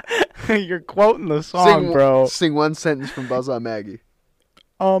not. You're quoting the song, bro. Sing one sentence from Buzz on Maggie.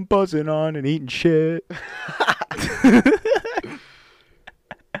 I'm buzzing on and eating shit.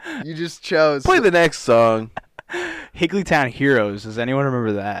 You just chose. Play the next song. Higglytown Heroes. Does anyone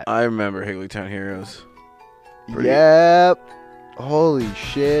remember that? I remember Higglytown Heroes. Yep. Holy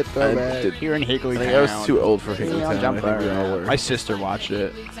shit, throwback. Here in Higglytown. I think I was too old for Higglytown. I think we all were. My sister watched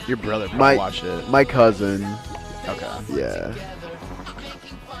it. Your brother probably watched it. My cousin. Okay. Yeah.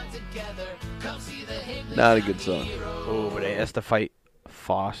 Not a good song. Oh, but it has to fight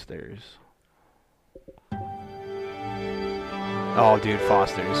Foster's. Oh, dude,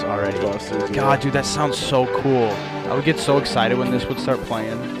 Foster's already. Foster's, God, dude, that sounds so cool. I would get so excited when this would start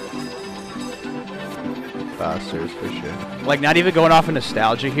playing. Foster's for sure. Like, not even going off of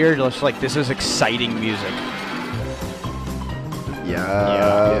nostalgia here, just like, this is exciting music.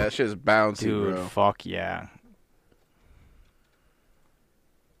 Yeah. That shit's bouncy, Dude, bro. fuck yeah.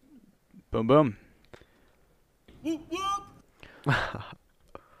 Boom, boom.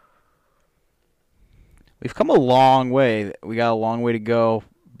 We've come a long way. We got a long way to go,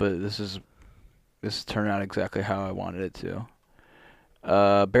 but this turned out exactly how I wanted it to.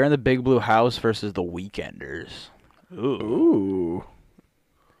 Bear in the Big Blue House versus the Weekenders. Ooh.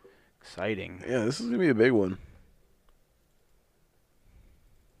 Exciting. Yeah, this is going to be a big one.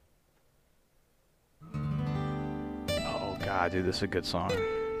 Oh, God, dude, this is a good song.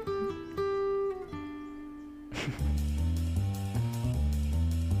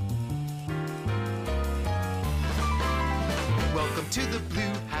 Welcome to the Blue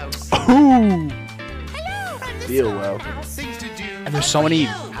House. Ooh. Feel well. Things to do. And there's so many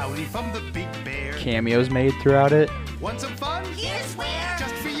Howdy from the Big Bear. cameos made throughout it. Want some fun? Here's where.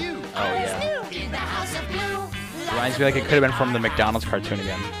 Just for you. Oh, yeah. In the House of Blue. Reminds me like it could have been from the McDonald's cartoon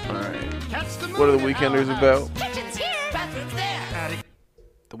again. All right. What are the Weekenders about? Kitchen's here. Bathroom's there.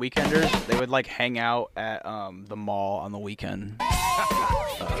 The Weekenders, they would like hang out at the mall on the weekend.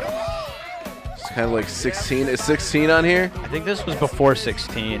 It's kind of like 16. Is 16 on here? I think this was before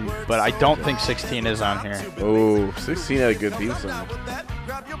 16, but I don't think 16 is on here. Oh, 16 had a good theme song.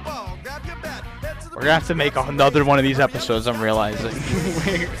 We're gonna have to make another one of these episodes, I'm realizing.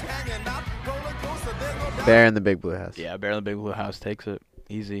 Bear in the Big Blue House. Yeah, Bear in the Big Blue House takes it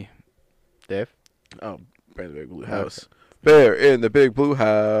easy. Dave? Oh, Bear in the Big Blue House. Bear in the Big Blue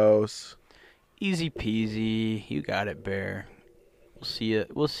House. Easy peasy. You got it, Bear. We'll see you.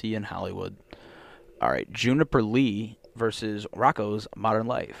 We'll see you in Hollywood. All right, Juniper Lee versus Rocco's Modern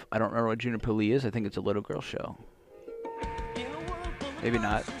Life. I don't remember what Juniper Lee is. I think it's a little girl show. Maybe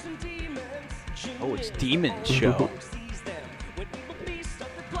not. Oh, it's Demon's show.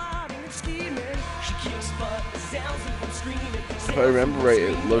 If I remember right,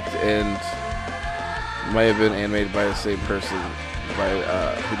 it looked and might have been animated by the same person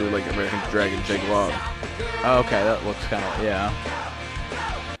who did like American Dragon, Jake Long. Oh, okay, that looks kind of, yeah.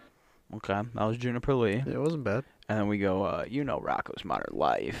 Okay, that was Juniper Lee. Yeah, it wasn't bad. And then we go, Rocco's Modern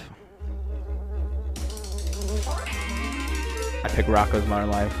Life. I pick Rocco's Modern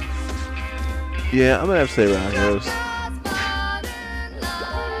Life. Yeah, I'm going to have to say Rocco's.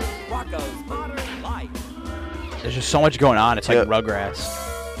 Rocco's Modern Life. There's just so much going on. It's like Rugrats.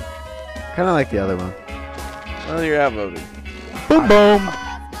 Kind of like the other one. Well, you're outvoted. Boom, boom.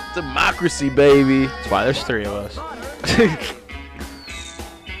 Democracy, baby. That's why there's 3 of us.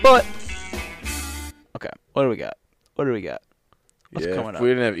 But, okay, what do we got? What's coming if up? we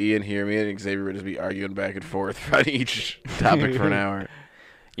didn't have Ian here, me and Xavier would just be arguing back and forth about each topic for an hour.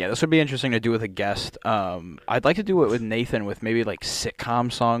 Yeah, this would be interesting to do with a guest. I'd like to do it with Nathan with maybe like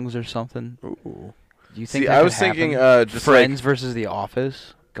sitcom songs or something. Ooh. Do you think See, that I could was thinking happen? just Friends like, versus The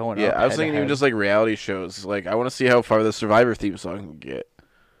Office going up. Yeah, I was thinking even head-to-head. just like reality shows. Like, I want to see how far the Survivor theme song can get.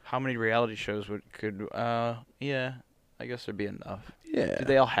 How many reality shows could yeah, I guess there'd be enough. Yeah. Do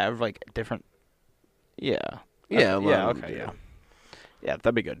they all have like different? Yeah. Yeah. Yeah. Okay. Yeah. Yeah,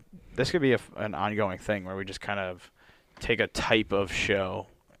 that'd be good. This could be an ongoing thing where we just kind of take a type of show,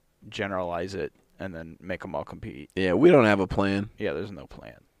 generalize it, and then make them all compete. Yeah, we don't have a plan. Yeah, there's no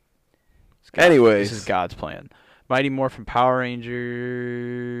plan. Anyways. This is God's plan. Mighty Morphin Power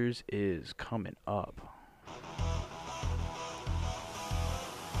Rangers is coming up.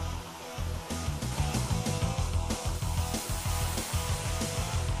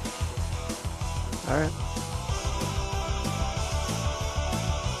 All right.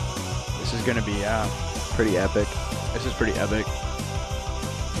 This is gonna be pretty epic. This is pretty epic.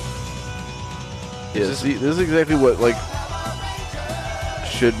 Yeah, see, this is exactly what like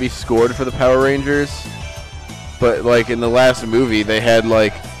should be scored for the Power Rangers. But like in the last movie, they had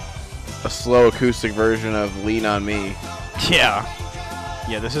like a slow acoustic version of "Lean on Me." Yeah.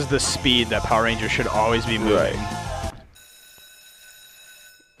 Yeah, this is the speed that Power Rangers should always be moving. Right.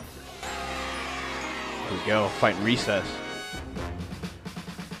 Here we go, fighting Recess.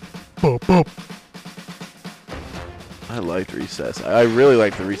 I liked Recess. I really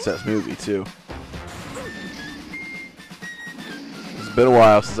liked the Recess movie too. It's been a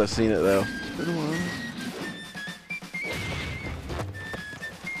while since I've seen it though. It's been a while.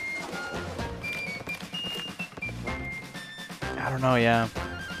 I don't know, yeah.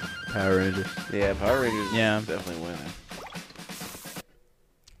 Power Rangers. Yeah, Power Rangers Yeah. is definitely winning.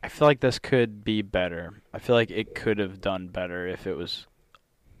 I feel like this could be better. I feel like it could have done better if it was,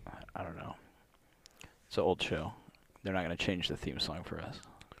 I don't know. It's an old show. They're not going to change the theme song for us.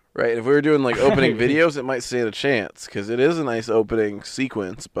 Right, if we were doing like opening videos, it might stand a chance because it is a nice opening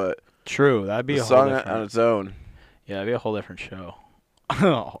sequence, but True, that'd be the a whole song different. on its own. Yeah, that'd be a whole different show.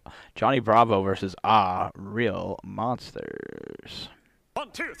 Johnny Bravo versus Real Monsters.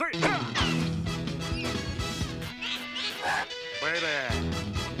 1, 2, 3, Wait there.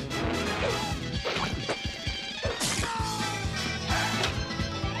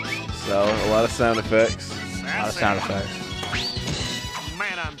 So a lot of sound effects. A lot of sound effects.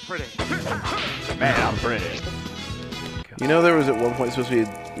 Man, I'm pretty. Man, I'm pretty. You know, there was at one point supposed to be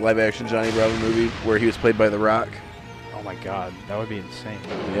a live-action Johnny Bravo movie where he was played by The Rock. Oh my God, that would be insane.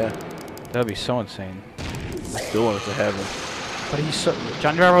 Yeah, That would be so insane. I still want it to happen. But he's so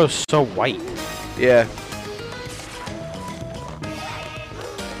Johnny Bravo is so white Yeah,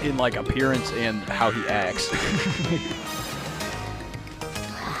 in like appearance and how he acts.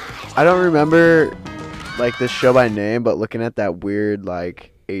 I don't remember like this show by name, but looking at that weird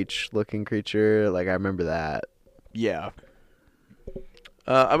like H-looking creature, like I remember that. Yeah.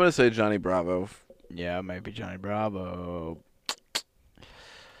 I'm gonna say Johnny Bravo. Yeah, it might be Johnny Bravo.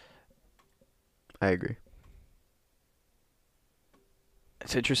 I agree.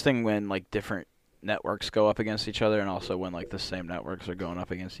 It's interesting when like different networks go up against each other, and also when like the same networks are going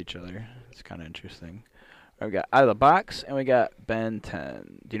up against each other. It's kind of interesting. We got Out of the Box and we got Ben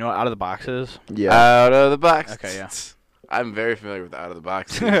 10. Do you know what Out of the Box is? Yeah. Out of the Box. Okay, yeah. I'm very familiar with Out of the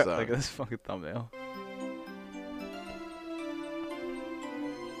Box. So. Look at this fucking thumbnail.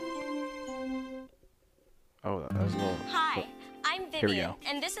 Oh, that was a little. Hi, I'm Here we Vivian, go.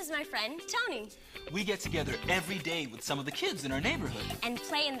 and this is my friend Tony. We get together every day with some of the kids in our neighborhood. And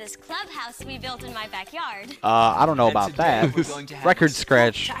play in this clubhouse we built in my backyard. I don't know And about today that. we're going to have Record a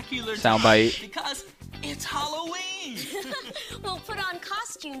scratch. spectacular Soundbite. time Because it's Halloween. We'll put on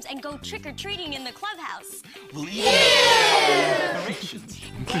costumes and go trick-or-treating in the clubhouse. We'll even have decorations.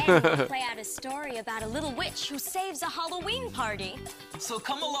 And we'll play out a story about a little witch who saves a Halloween party. So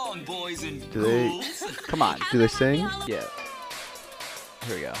come along, boys and Do they- ghouls. Come on. Do they sing? Yeah.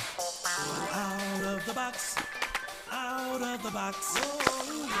 Here we go. Out of the box. Out of the box.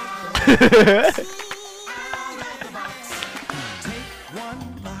 Take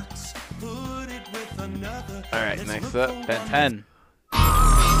one box, put it with another. All right, next up, Ben 10.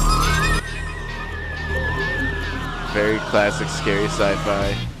 very classic scary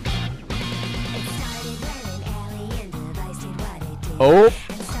sci-fi. Oh.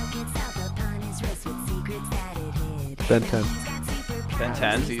 Ben 10. Ben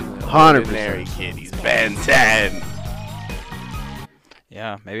 10. 100%. Ordinary kitties. Ben 10.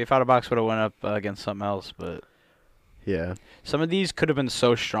 Yeah, maybe if Out of Box would have went up against something else, but Yeah. some of these could have been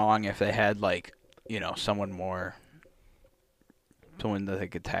so strong if they had like, you know, someone that they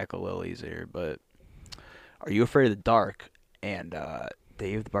could tackle a little easier. But Are You Afraid of the Dark and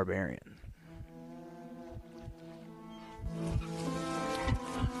Dave the Barbarian.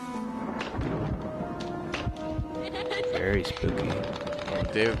 Very spooky. Oh,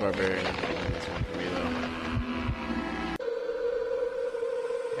 David Barbarian is this one for me though.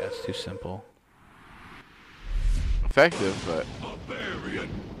 Yeah, it's too simple. Effective, but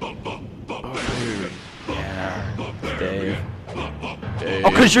Yeah, Dave. Dave. Oh,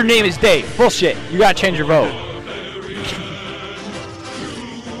 because your name is Dave. Bullshit. You gotta change your vote.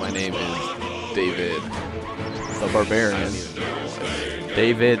 My name is David The Barbarian.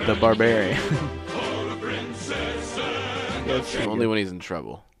 David the Barbarian. Only when he's in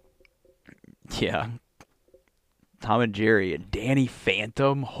trouble. Yeah. Tom and Jerry and Danny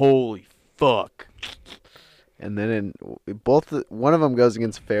Phantom. Holy fuck. And then one of them goes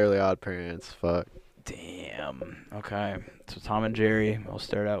against Fairly Odd Parents. Fuck. Damn. Okay. So Tom and Jerry. We'll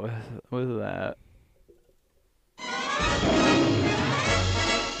start out with that.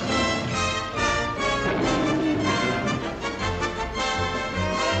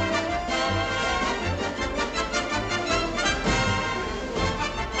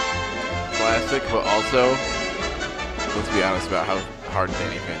 Classic, but also, let's be honest about how hard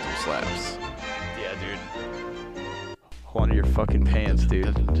Danny Phantom slaps. Yeah, dude. Hold on to your fucking pants,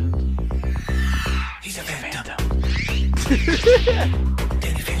 dude. He's a phantom.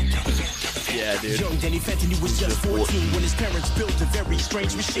 Yeah, dude. Young Danny Fenton, he was just 14 when his parents built a very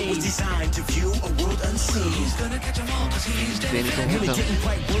strange machine. It was designed to view a world unseen. He's gonna catch 'em all 'cause he's Danny Phantom.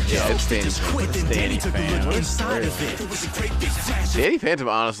 Yeah, it's Danny Phantom. Danny took a look inside of it. It was a great big flash. Danny Phantom,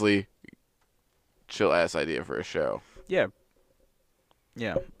 honestly, chill ass idea for a show. Yeah.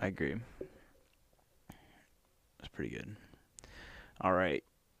 Yeah, I agree. That's pretty good. All right.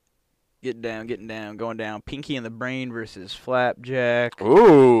 Getting down, going down. Pinky and the Brain versus Flapjack.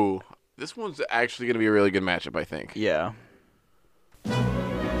 Ooh. This one's actually going to be a really good matchup, I think. Yeah.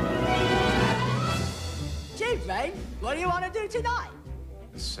 Gee, Brain, what do you want to do tonight?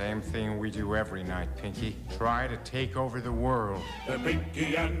 The same thing we do every night, Pinky. Try to take over the world. The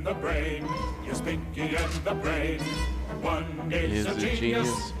Pinky and the Brain. Yes, Pinky and the Brain. One is a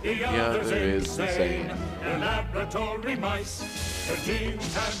genius, the other is insane. They're laboratory mice. Their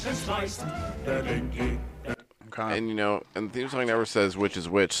genes have been spliced. They're Pinky. And, you know, and the theme song never says which is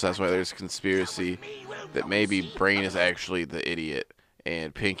which, so that's why there's a conspiracy that maybe Brain is actually the idiot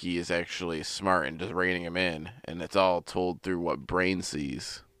and Pinky is actually smart and just reining him in, and it's all told through what Brain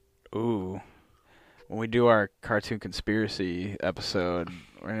sees. Ooh. When we do our cartoon conspiracy episode,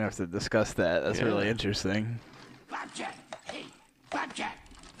 we're going to have to discuss that. That's really interesting. Flapjack, hey, Flapjack,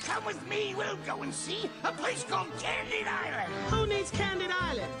 come with me. We'll go and see a place called Candid Island. Who needs Candid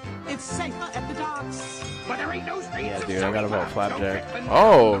Island? It's safer at the docks. But there ain't no streets. Yeah, dude, I got to vote Flapjack.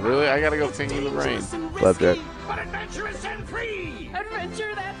 Oh, really? I got to go Pinky and the Brain. Flapjack. But adventurous and free.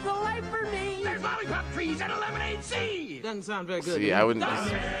 Adventure, that's the life for me. There's lollipop trees and a lemonade sea. Doesn't sound very good. See, I wouldn't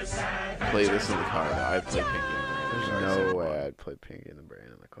just play this in the car, though. I'd play Pinky and the Brain. There's no way I'd play Pinky and the Brain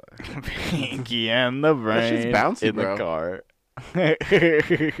in the car. Pinky and the Brain That shit's bouncy, in bro. the car.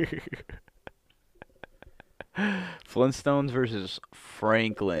 Flintstones versus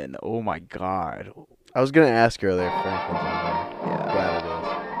Franklin. Oh my God. I was gonna ask earlier if Franklin's on there. Yeah, glad it is.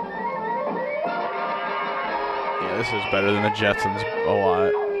 Yeah, this is better than the Jetsons a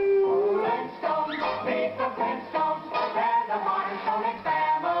lot.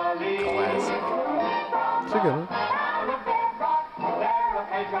 Classic. It's a good one.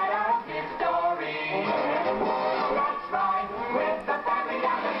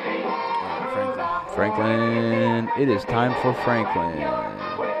 Franklin. It is time for Franklin.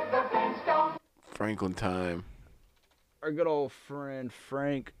 Franklin time. Our good old friend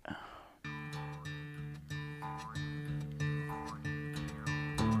Frank.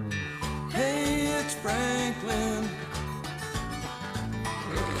 Hey, it's Franklin.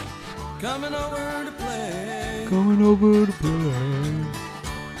 Coming over to play. Coming over to play.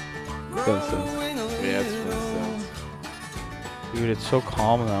 Growing a Yeah, it's little Flintstones. Dude, it's so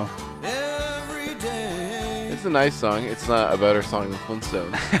calm though. every day. It's a nice song. It's not a better song than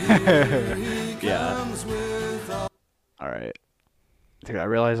Flintstones. Yeah. Comes with all Alright. Dude, I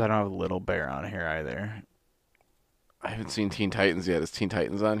realize I don't have Little Bear on here either. I haven't seen Teen Titans yet. Is Teen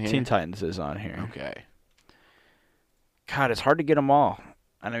Titans on here? Teen Titans is on here. Okay. God, it's hard to get them all.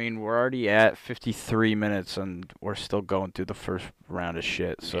 And I mean, we're already at 53 minutes and we're still going through the first round of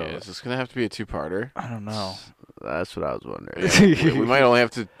shit. So Yeah, is this going to have to be a two-parter? I don't know. That's what I was wondering. Yeah, we might only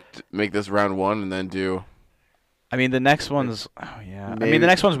have to make this round one and then do... I mean, the next one's... Oh, yeah. I Maybe- mean, the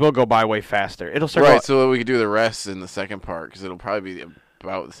next ones will go by way faster. It'll start Right, going- so we could do the rest in the second part because it'll probably be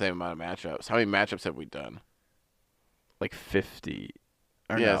about the same amount of matchups. How many matchups have we done? like 50.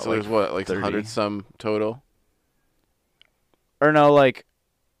 Or Yeah, no, so like there's what, like 30. 100-some total? Or no, like...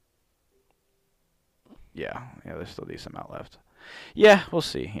 Yeah, there's still a decent amount left. Yeah, we'll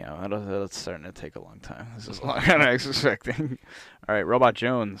see. You know, it's starting to take a long time. This is longer than I was expecting. All right, Robot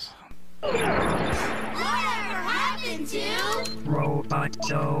Jones. Whatever happened to Robot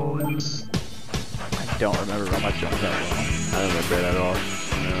Jones? I don't remember Robot Jones that well. I don't remember it at all.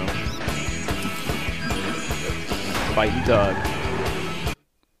 No. Fighting Doug.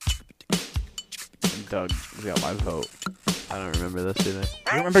 And Doug got my vote. I don't remember this either.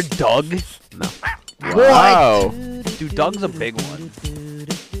 You remember Doug? No. Wow. Dude, Doug's a big one.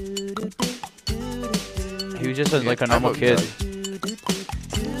 He was just like a normal kid. He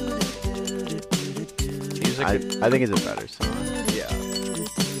was like I think it's a better song.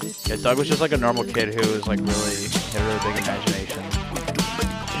 Yeah, Doug was just like a normal kid who was like really had a really big imagination.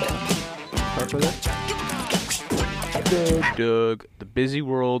 Start with it. Doug, The Busy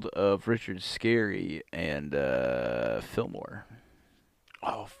World of Richard Scarry and Fillmore.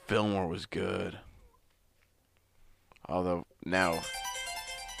 Oh, Fillmore was good. Although now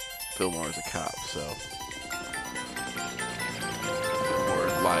Fillmore is a cop, so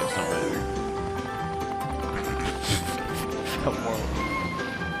Fillmore's lives don't matter. Fillmore.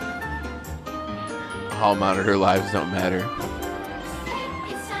 Hall monitor lives don't matter.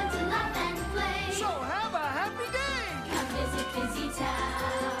 It's time to laugh and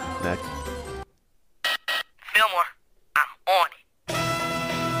Next. Fillmore, I'm on it.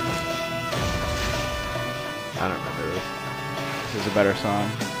 I don't remember this. This is a better song.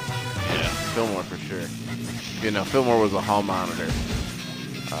 Yeah, Fillmore for sure. You know, Fillmore was a hall monitor.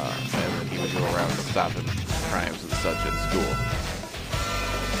 And he would go around stopping crimes and such at school.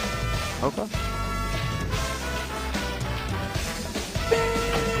 Okay.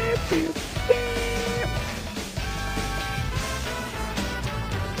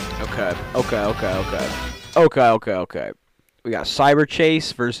 Okay. We got Cyber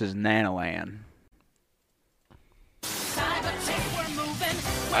Chase versus Nanoland.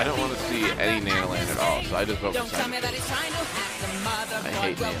 I don't want to see any Nanoland at all, so I just vote for Cyber Chase. I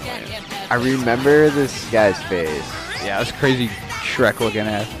hate Nanoland. I remember this guy's face. Yeah, this crazy Shrek looking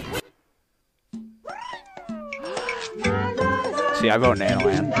ass. See, I vote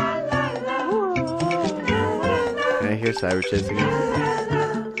Nanoland. Can I hear Cyber Chase again?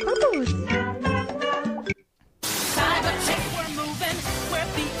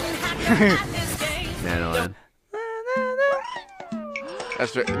 Nanoland.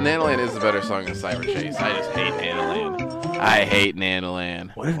 That's right. Nanoland is the better song than Cyber Chase. I just hate Nanoland. I hate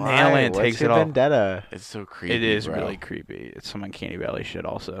Nanoland. What if Nanoland takes it all? Vendetta? It's so creepy. It is really creepy. It's some Uncanny Valley shit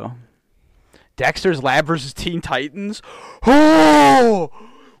also. Dexter's Lab versus Teen Titans. Oh!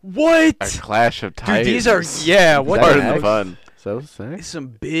 What? A Clash of Titans. Dude, these are what part of the fun. So sick. There's some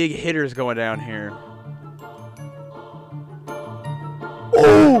big hitters going down here.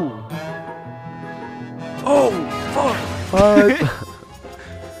 Oh! Oh, fuck.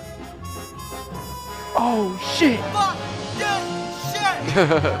 Oh, shit. Fuck this shit.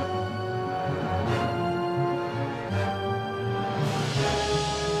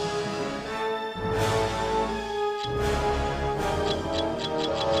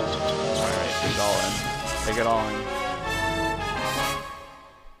 Alright, take it all in. Take it all in.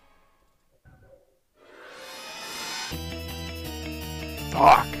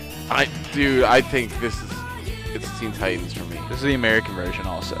 Fuck. Dude, I think it's Teen Titans for me. This is the American version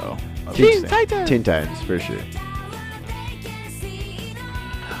also. Teen Titans, for sure.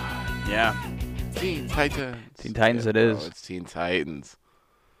 Yeah. Teen Titans. Teen Titans it bro, is. It's Teen Titans.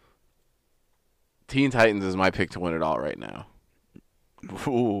 Teen Titans is my pick to win it all right now.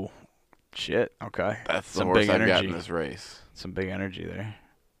 Ooh. Shit. Okay. That's the some horse big I've energy. got in this race. Some big energy there.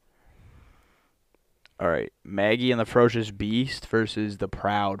 All right, Maggie and the Ferocious Beast versus the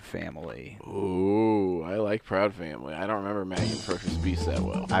Proud Family. Ooh, I like Proud Family. I don't remember Maggie and the Ferocious Beast that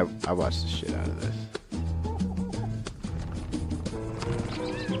well. I watched the shit out of this.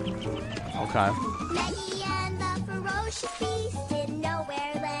 Okay. Maggie and the Ferocious Beast in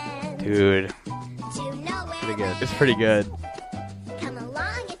Nowhere Land. Dude. To Nowhere Pretty good. Land. It's pretty good. Come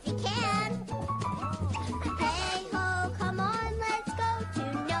along if you can. Hey ho, come on, let's go to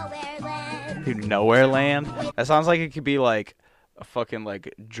Nowhere Land. Dude, Nowhere Land? That sounds like it could be like a fucking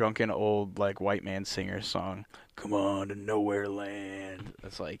like drunken old like white man singer song. Come on to Nowhere Land.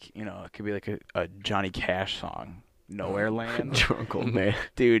 It's like, you know, it could be like a Johnny Cash song. Nowhere Land. Drunk old man.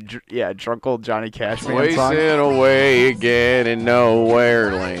 Dude, yeah, drunk old Johnny Cash man song. Wasting away again in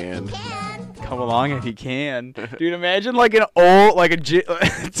Nowhere Land. Come along if you can. Dude, imagine like an old, like a,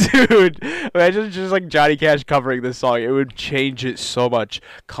 dude, imagine just like Johnny Cash covering this song. It would change it so much.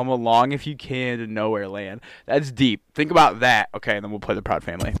 Come along if you can to Nowhere Land. That's deep. Think about that. Okay, and then we'll play the Proud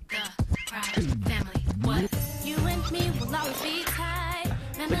Family. Like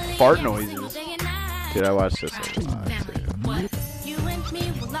fart noises. Dude, I watched this a lot too.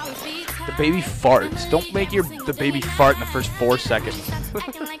 The baby farts. Don't make the baby fart in the first 4 seconds.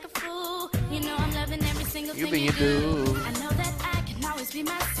 You think you do.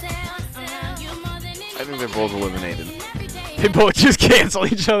 I think they're both eliminated. They both just cancel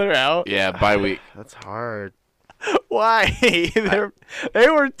each other out. Yeah, bye week. That's hard. Why? They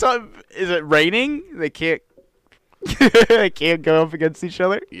were tough. Is it raining? They can't. They can't go up against each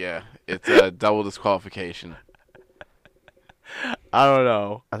other. Yeah, it's a double disqualification. I don't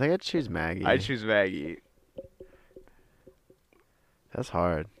know. I think I'd choose Maggie. I choose Maggie. That's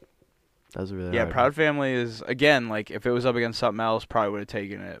hard. That was really Yeah, hard. Proud Family is, again, like, if it was up against something else, probably would have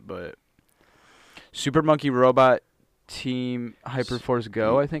taken it, but Super Monkey Robot Team Hyperforce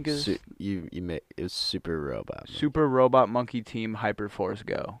Go, I think is... It was Super Robot. Super Robot Monkey Team Hyperforce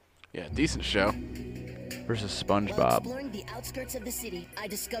Go. Yeah, decent show. Versus While SpongeBob. exploring the outskirts of the city, I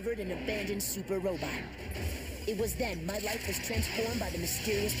discovered an abandoned super robot. It was then my life was transformed by the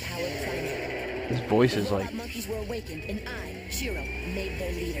mysterious power Primal. His voice is like... Monkeys were awakened, and I, Shiro, made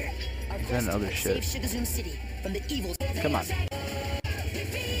their leader. Our Is that quest other to shit? save Shigazoom City from the evils. Come on.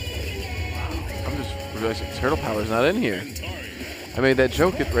 I'm just realizing Turtle Power's not in here. I made that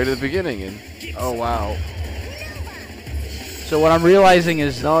joke right at the beginning, and oh wow. So what I'm realizing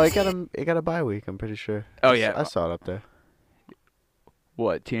is no, it got a bye week. I'm pretty sure. Oh yeah, I saw it up there.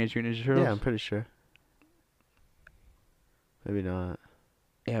 What, Teenage Mutant Ninja Turtles? Yeah, I'm pretty sure. Maybe not.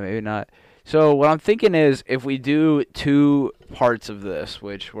 Yeah, maybe not. So what I'm thinking is, if we do 2 parts of this,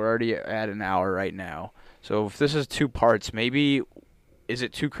 which we're already at an hour right now, so if this is 2 parts, maybe is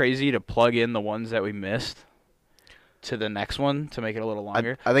it too crazy to plug in the ones that we missed to the next one to make it a little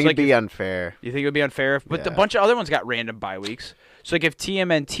longer? I think it'd be unfair. You think it would be unfair? But a bunch of other ones got random bye weeks. So like if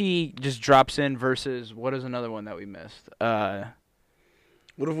TMNT just drops in versus, what is another one that we missed?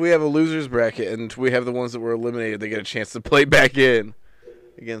 what if we have a losers bracket and we have the ones that were eliminated? They get a chance to play back in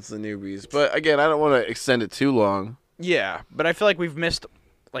against the newbies. But again, I don't want to extend it too long. Yeah, but I feel like we've missed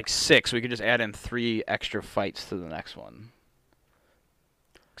like 6. We could just add in 3 extra fights to the next one.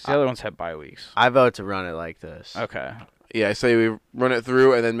 Because the other ones have bye weeks. I vote to run it like this. Okay. Yeah, I say we run it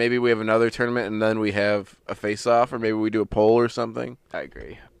through, and then maybe we have another tournament, and then we have a face-off, or maybe we do a poll or something. I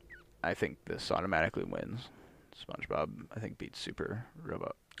agree. I think this automatically wins. SpongeBob, I think, beats Super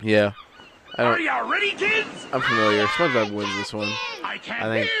Robot. Yeah. Are you ready, kids? I'm familiar. SpongeBob wins this one. I can't I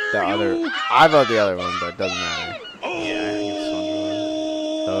think hear the you. other. I vote the other one, but it doesn't matter. Oh. Yeah, I think it's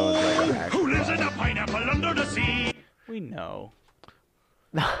SpongeBob. The other one's like an actual Who lives in vibe. a pineapple under the sea? We know.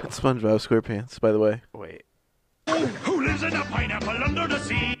 It's SpongeBob SquarePants, by the way. Wait. Who lives in a pineapple under the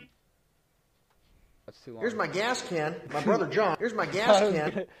sea? That's too long. Here's my gas can. My brother John. Here's my gas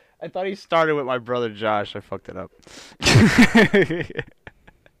can. I thought he started with my brother Josh. I fucked it up.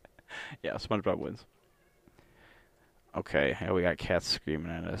 Yeah, SpongeBob wins. Okay, yeah, we got cats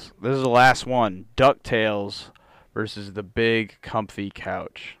screaming at us. This is the last one. DuckTales versus the Big Comfy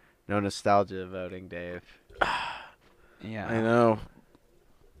Couch. No nostalgia voting, Dave. Yeah. I know.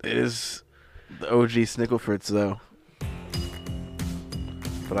 It is the OG Snicklefritz, though.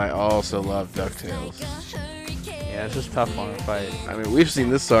 But I also love DuckTales. Yeah, it's just a tough one to fight. I mean, we've seen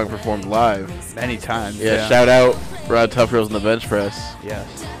this song performed live. Many times. Yeah, shout out Rod Tough Girls in the Bench Press.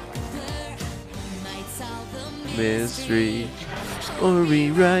 Yes. Mystery, or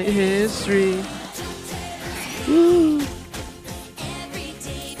rewrite history. Woo.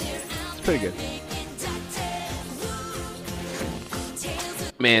 It's pretty good.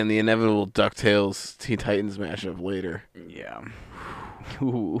 Man, the inevitable DuckTales Teen Titans mashup later. Yeah.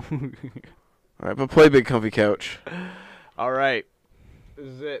 Ooh. All right, but play Big Comfy Couch. All right. This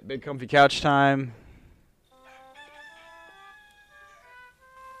is it. Big Comfy Couch time.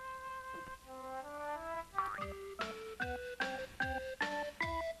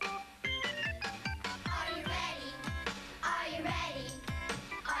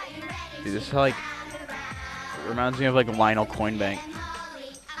 Dude, this is like, it reminds me of like Lionel Coinbank.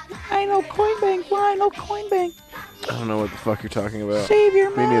 Lionel Coinbank, Lionel Coinbank. I don't know what the fuck you're talking about. Save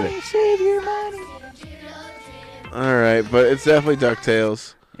your Me money, neither. save your money. All right, but it's definitely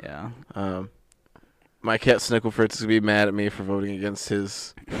DuckTales. Yeah. My cat Snicklefritz is going to be mad at me for voting against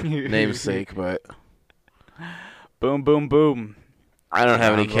his namesake, but... Boom, boom, boom. I don't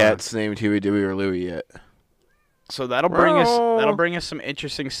have any cats named Huey, Dewey, or Louie yet. So that'll bring us some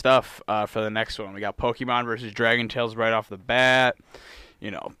interesting stuff for the next one. We got Pokemon versus Dragon Tales right off the bat.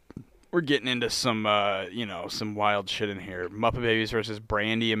 You know, we're getting into some some wild shit in here. Muppet Babies versus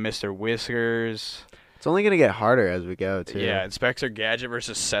Brandy and Mr. Whiskers. It's only going to get harder as we go, too. Yeah, Inspector Gadget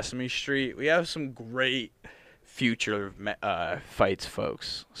versus Sesame Street. We have some great future fights,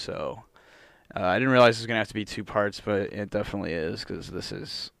 folks. So I didn't realize it was going to have to be 2 parts, but it definitely is, because this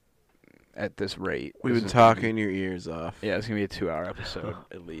is, at this rate. We've been talking your ears off. Yeah, it's going to be a 2-hour episode,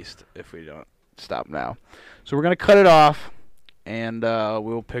 at least, if we don't stop now. So we're going to cut it off, and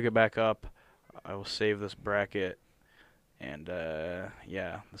we'll pick it back up. I will save this bracket, and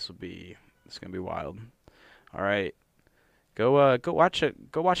yeah, it's going to be wild. All right. Go watch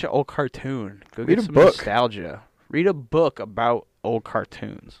it. Go watch an old cartoon. Go Read get a some book. nostalgia. Read a book about old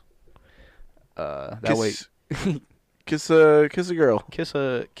cartoons. That way kiss a girl.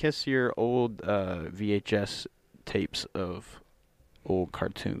 Kiss your old VHS tapes of old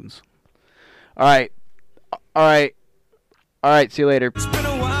cartoons. All right. See you later. It's been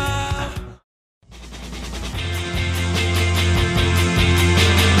a while.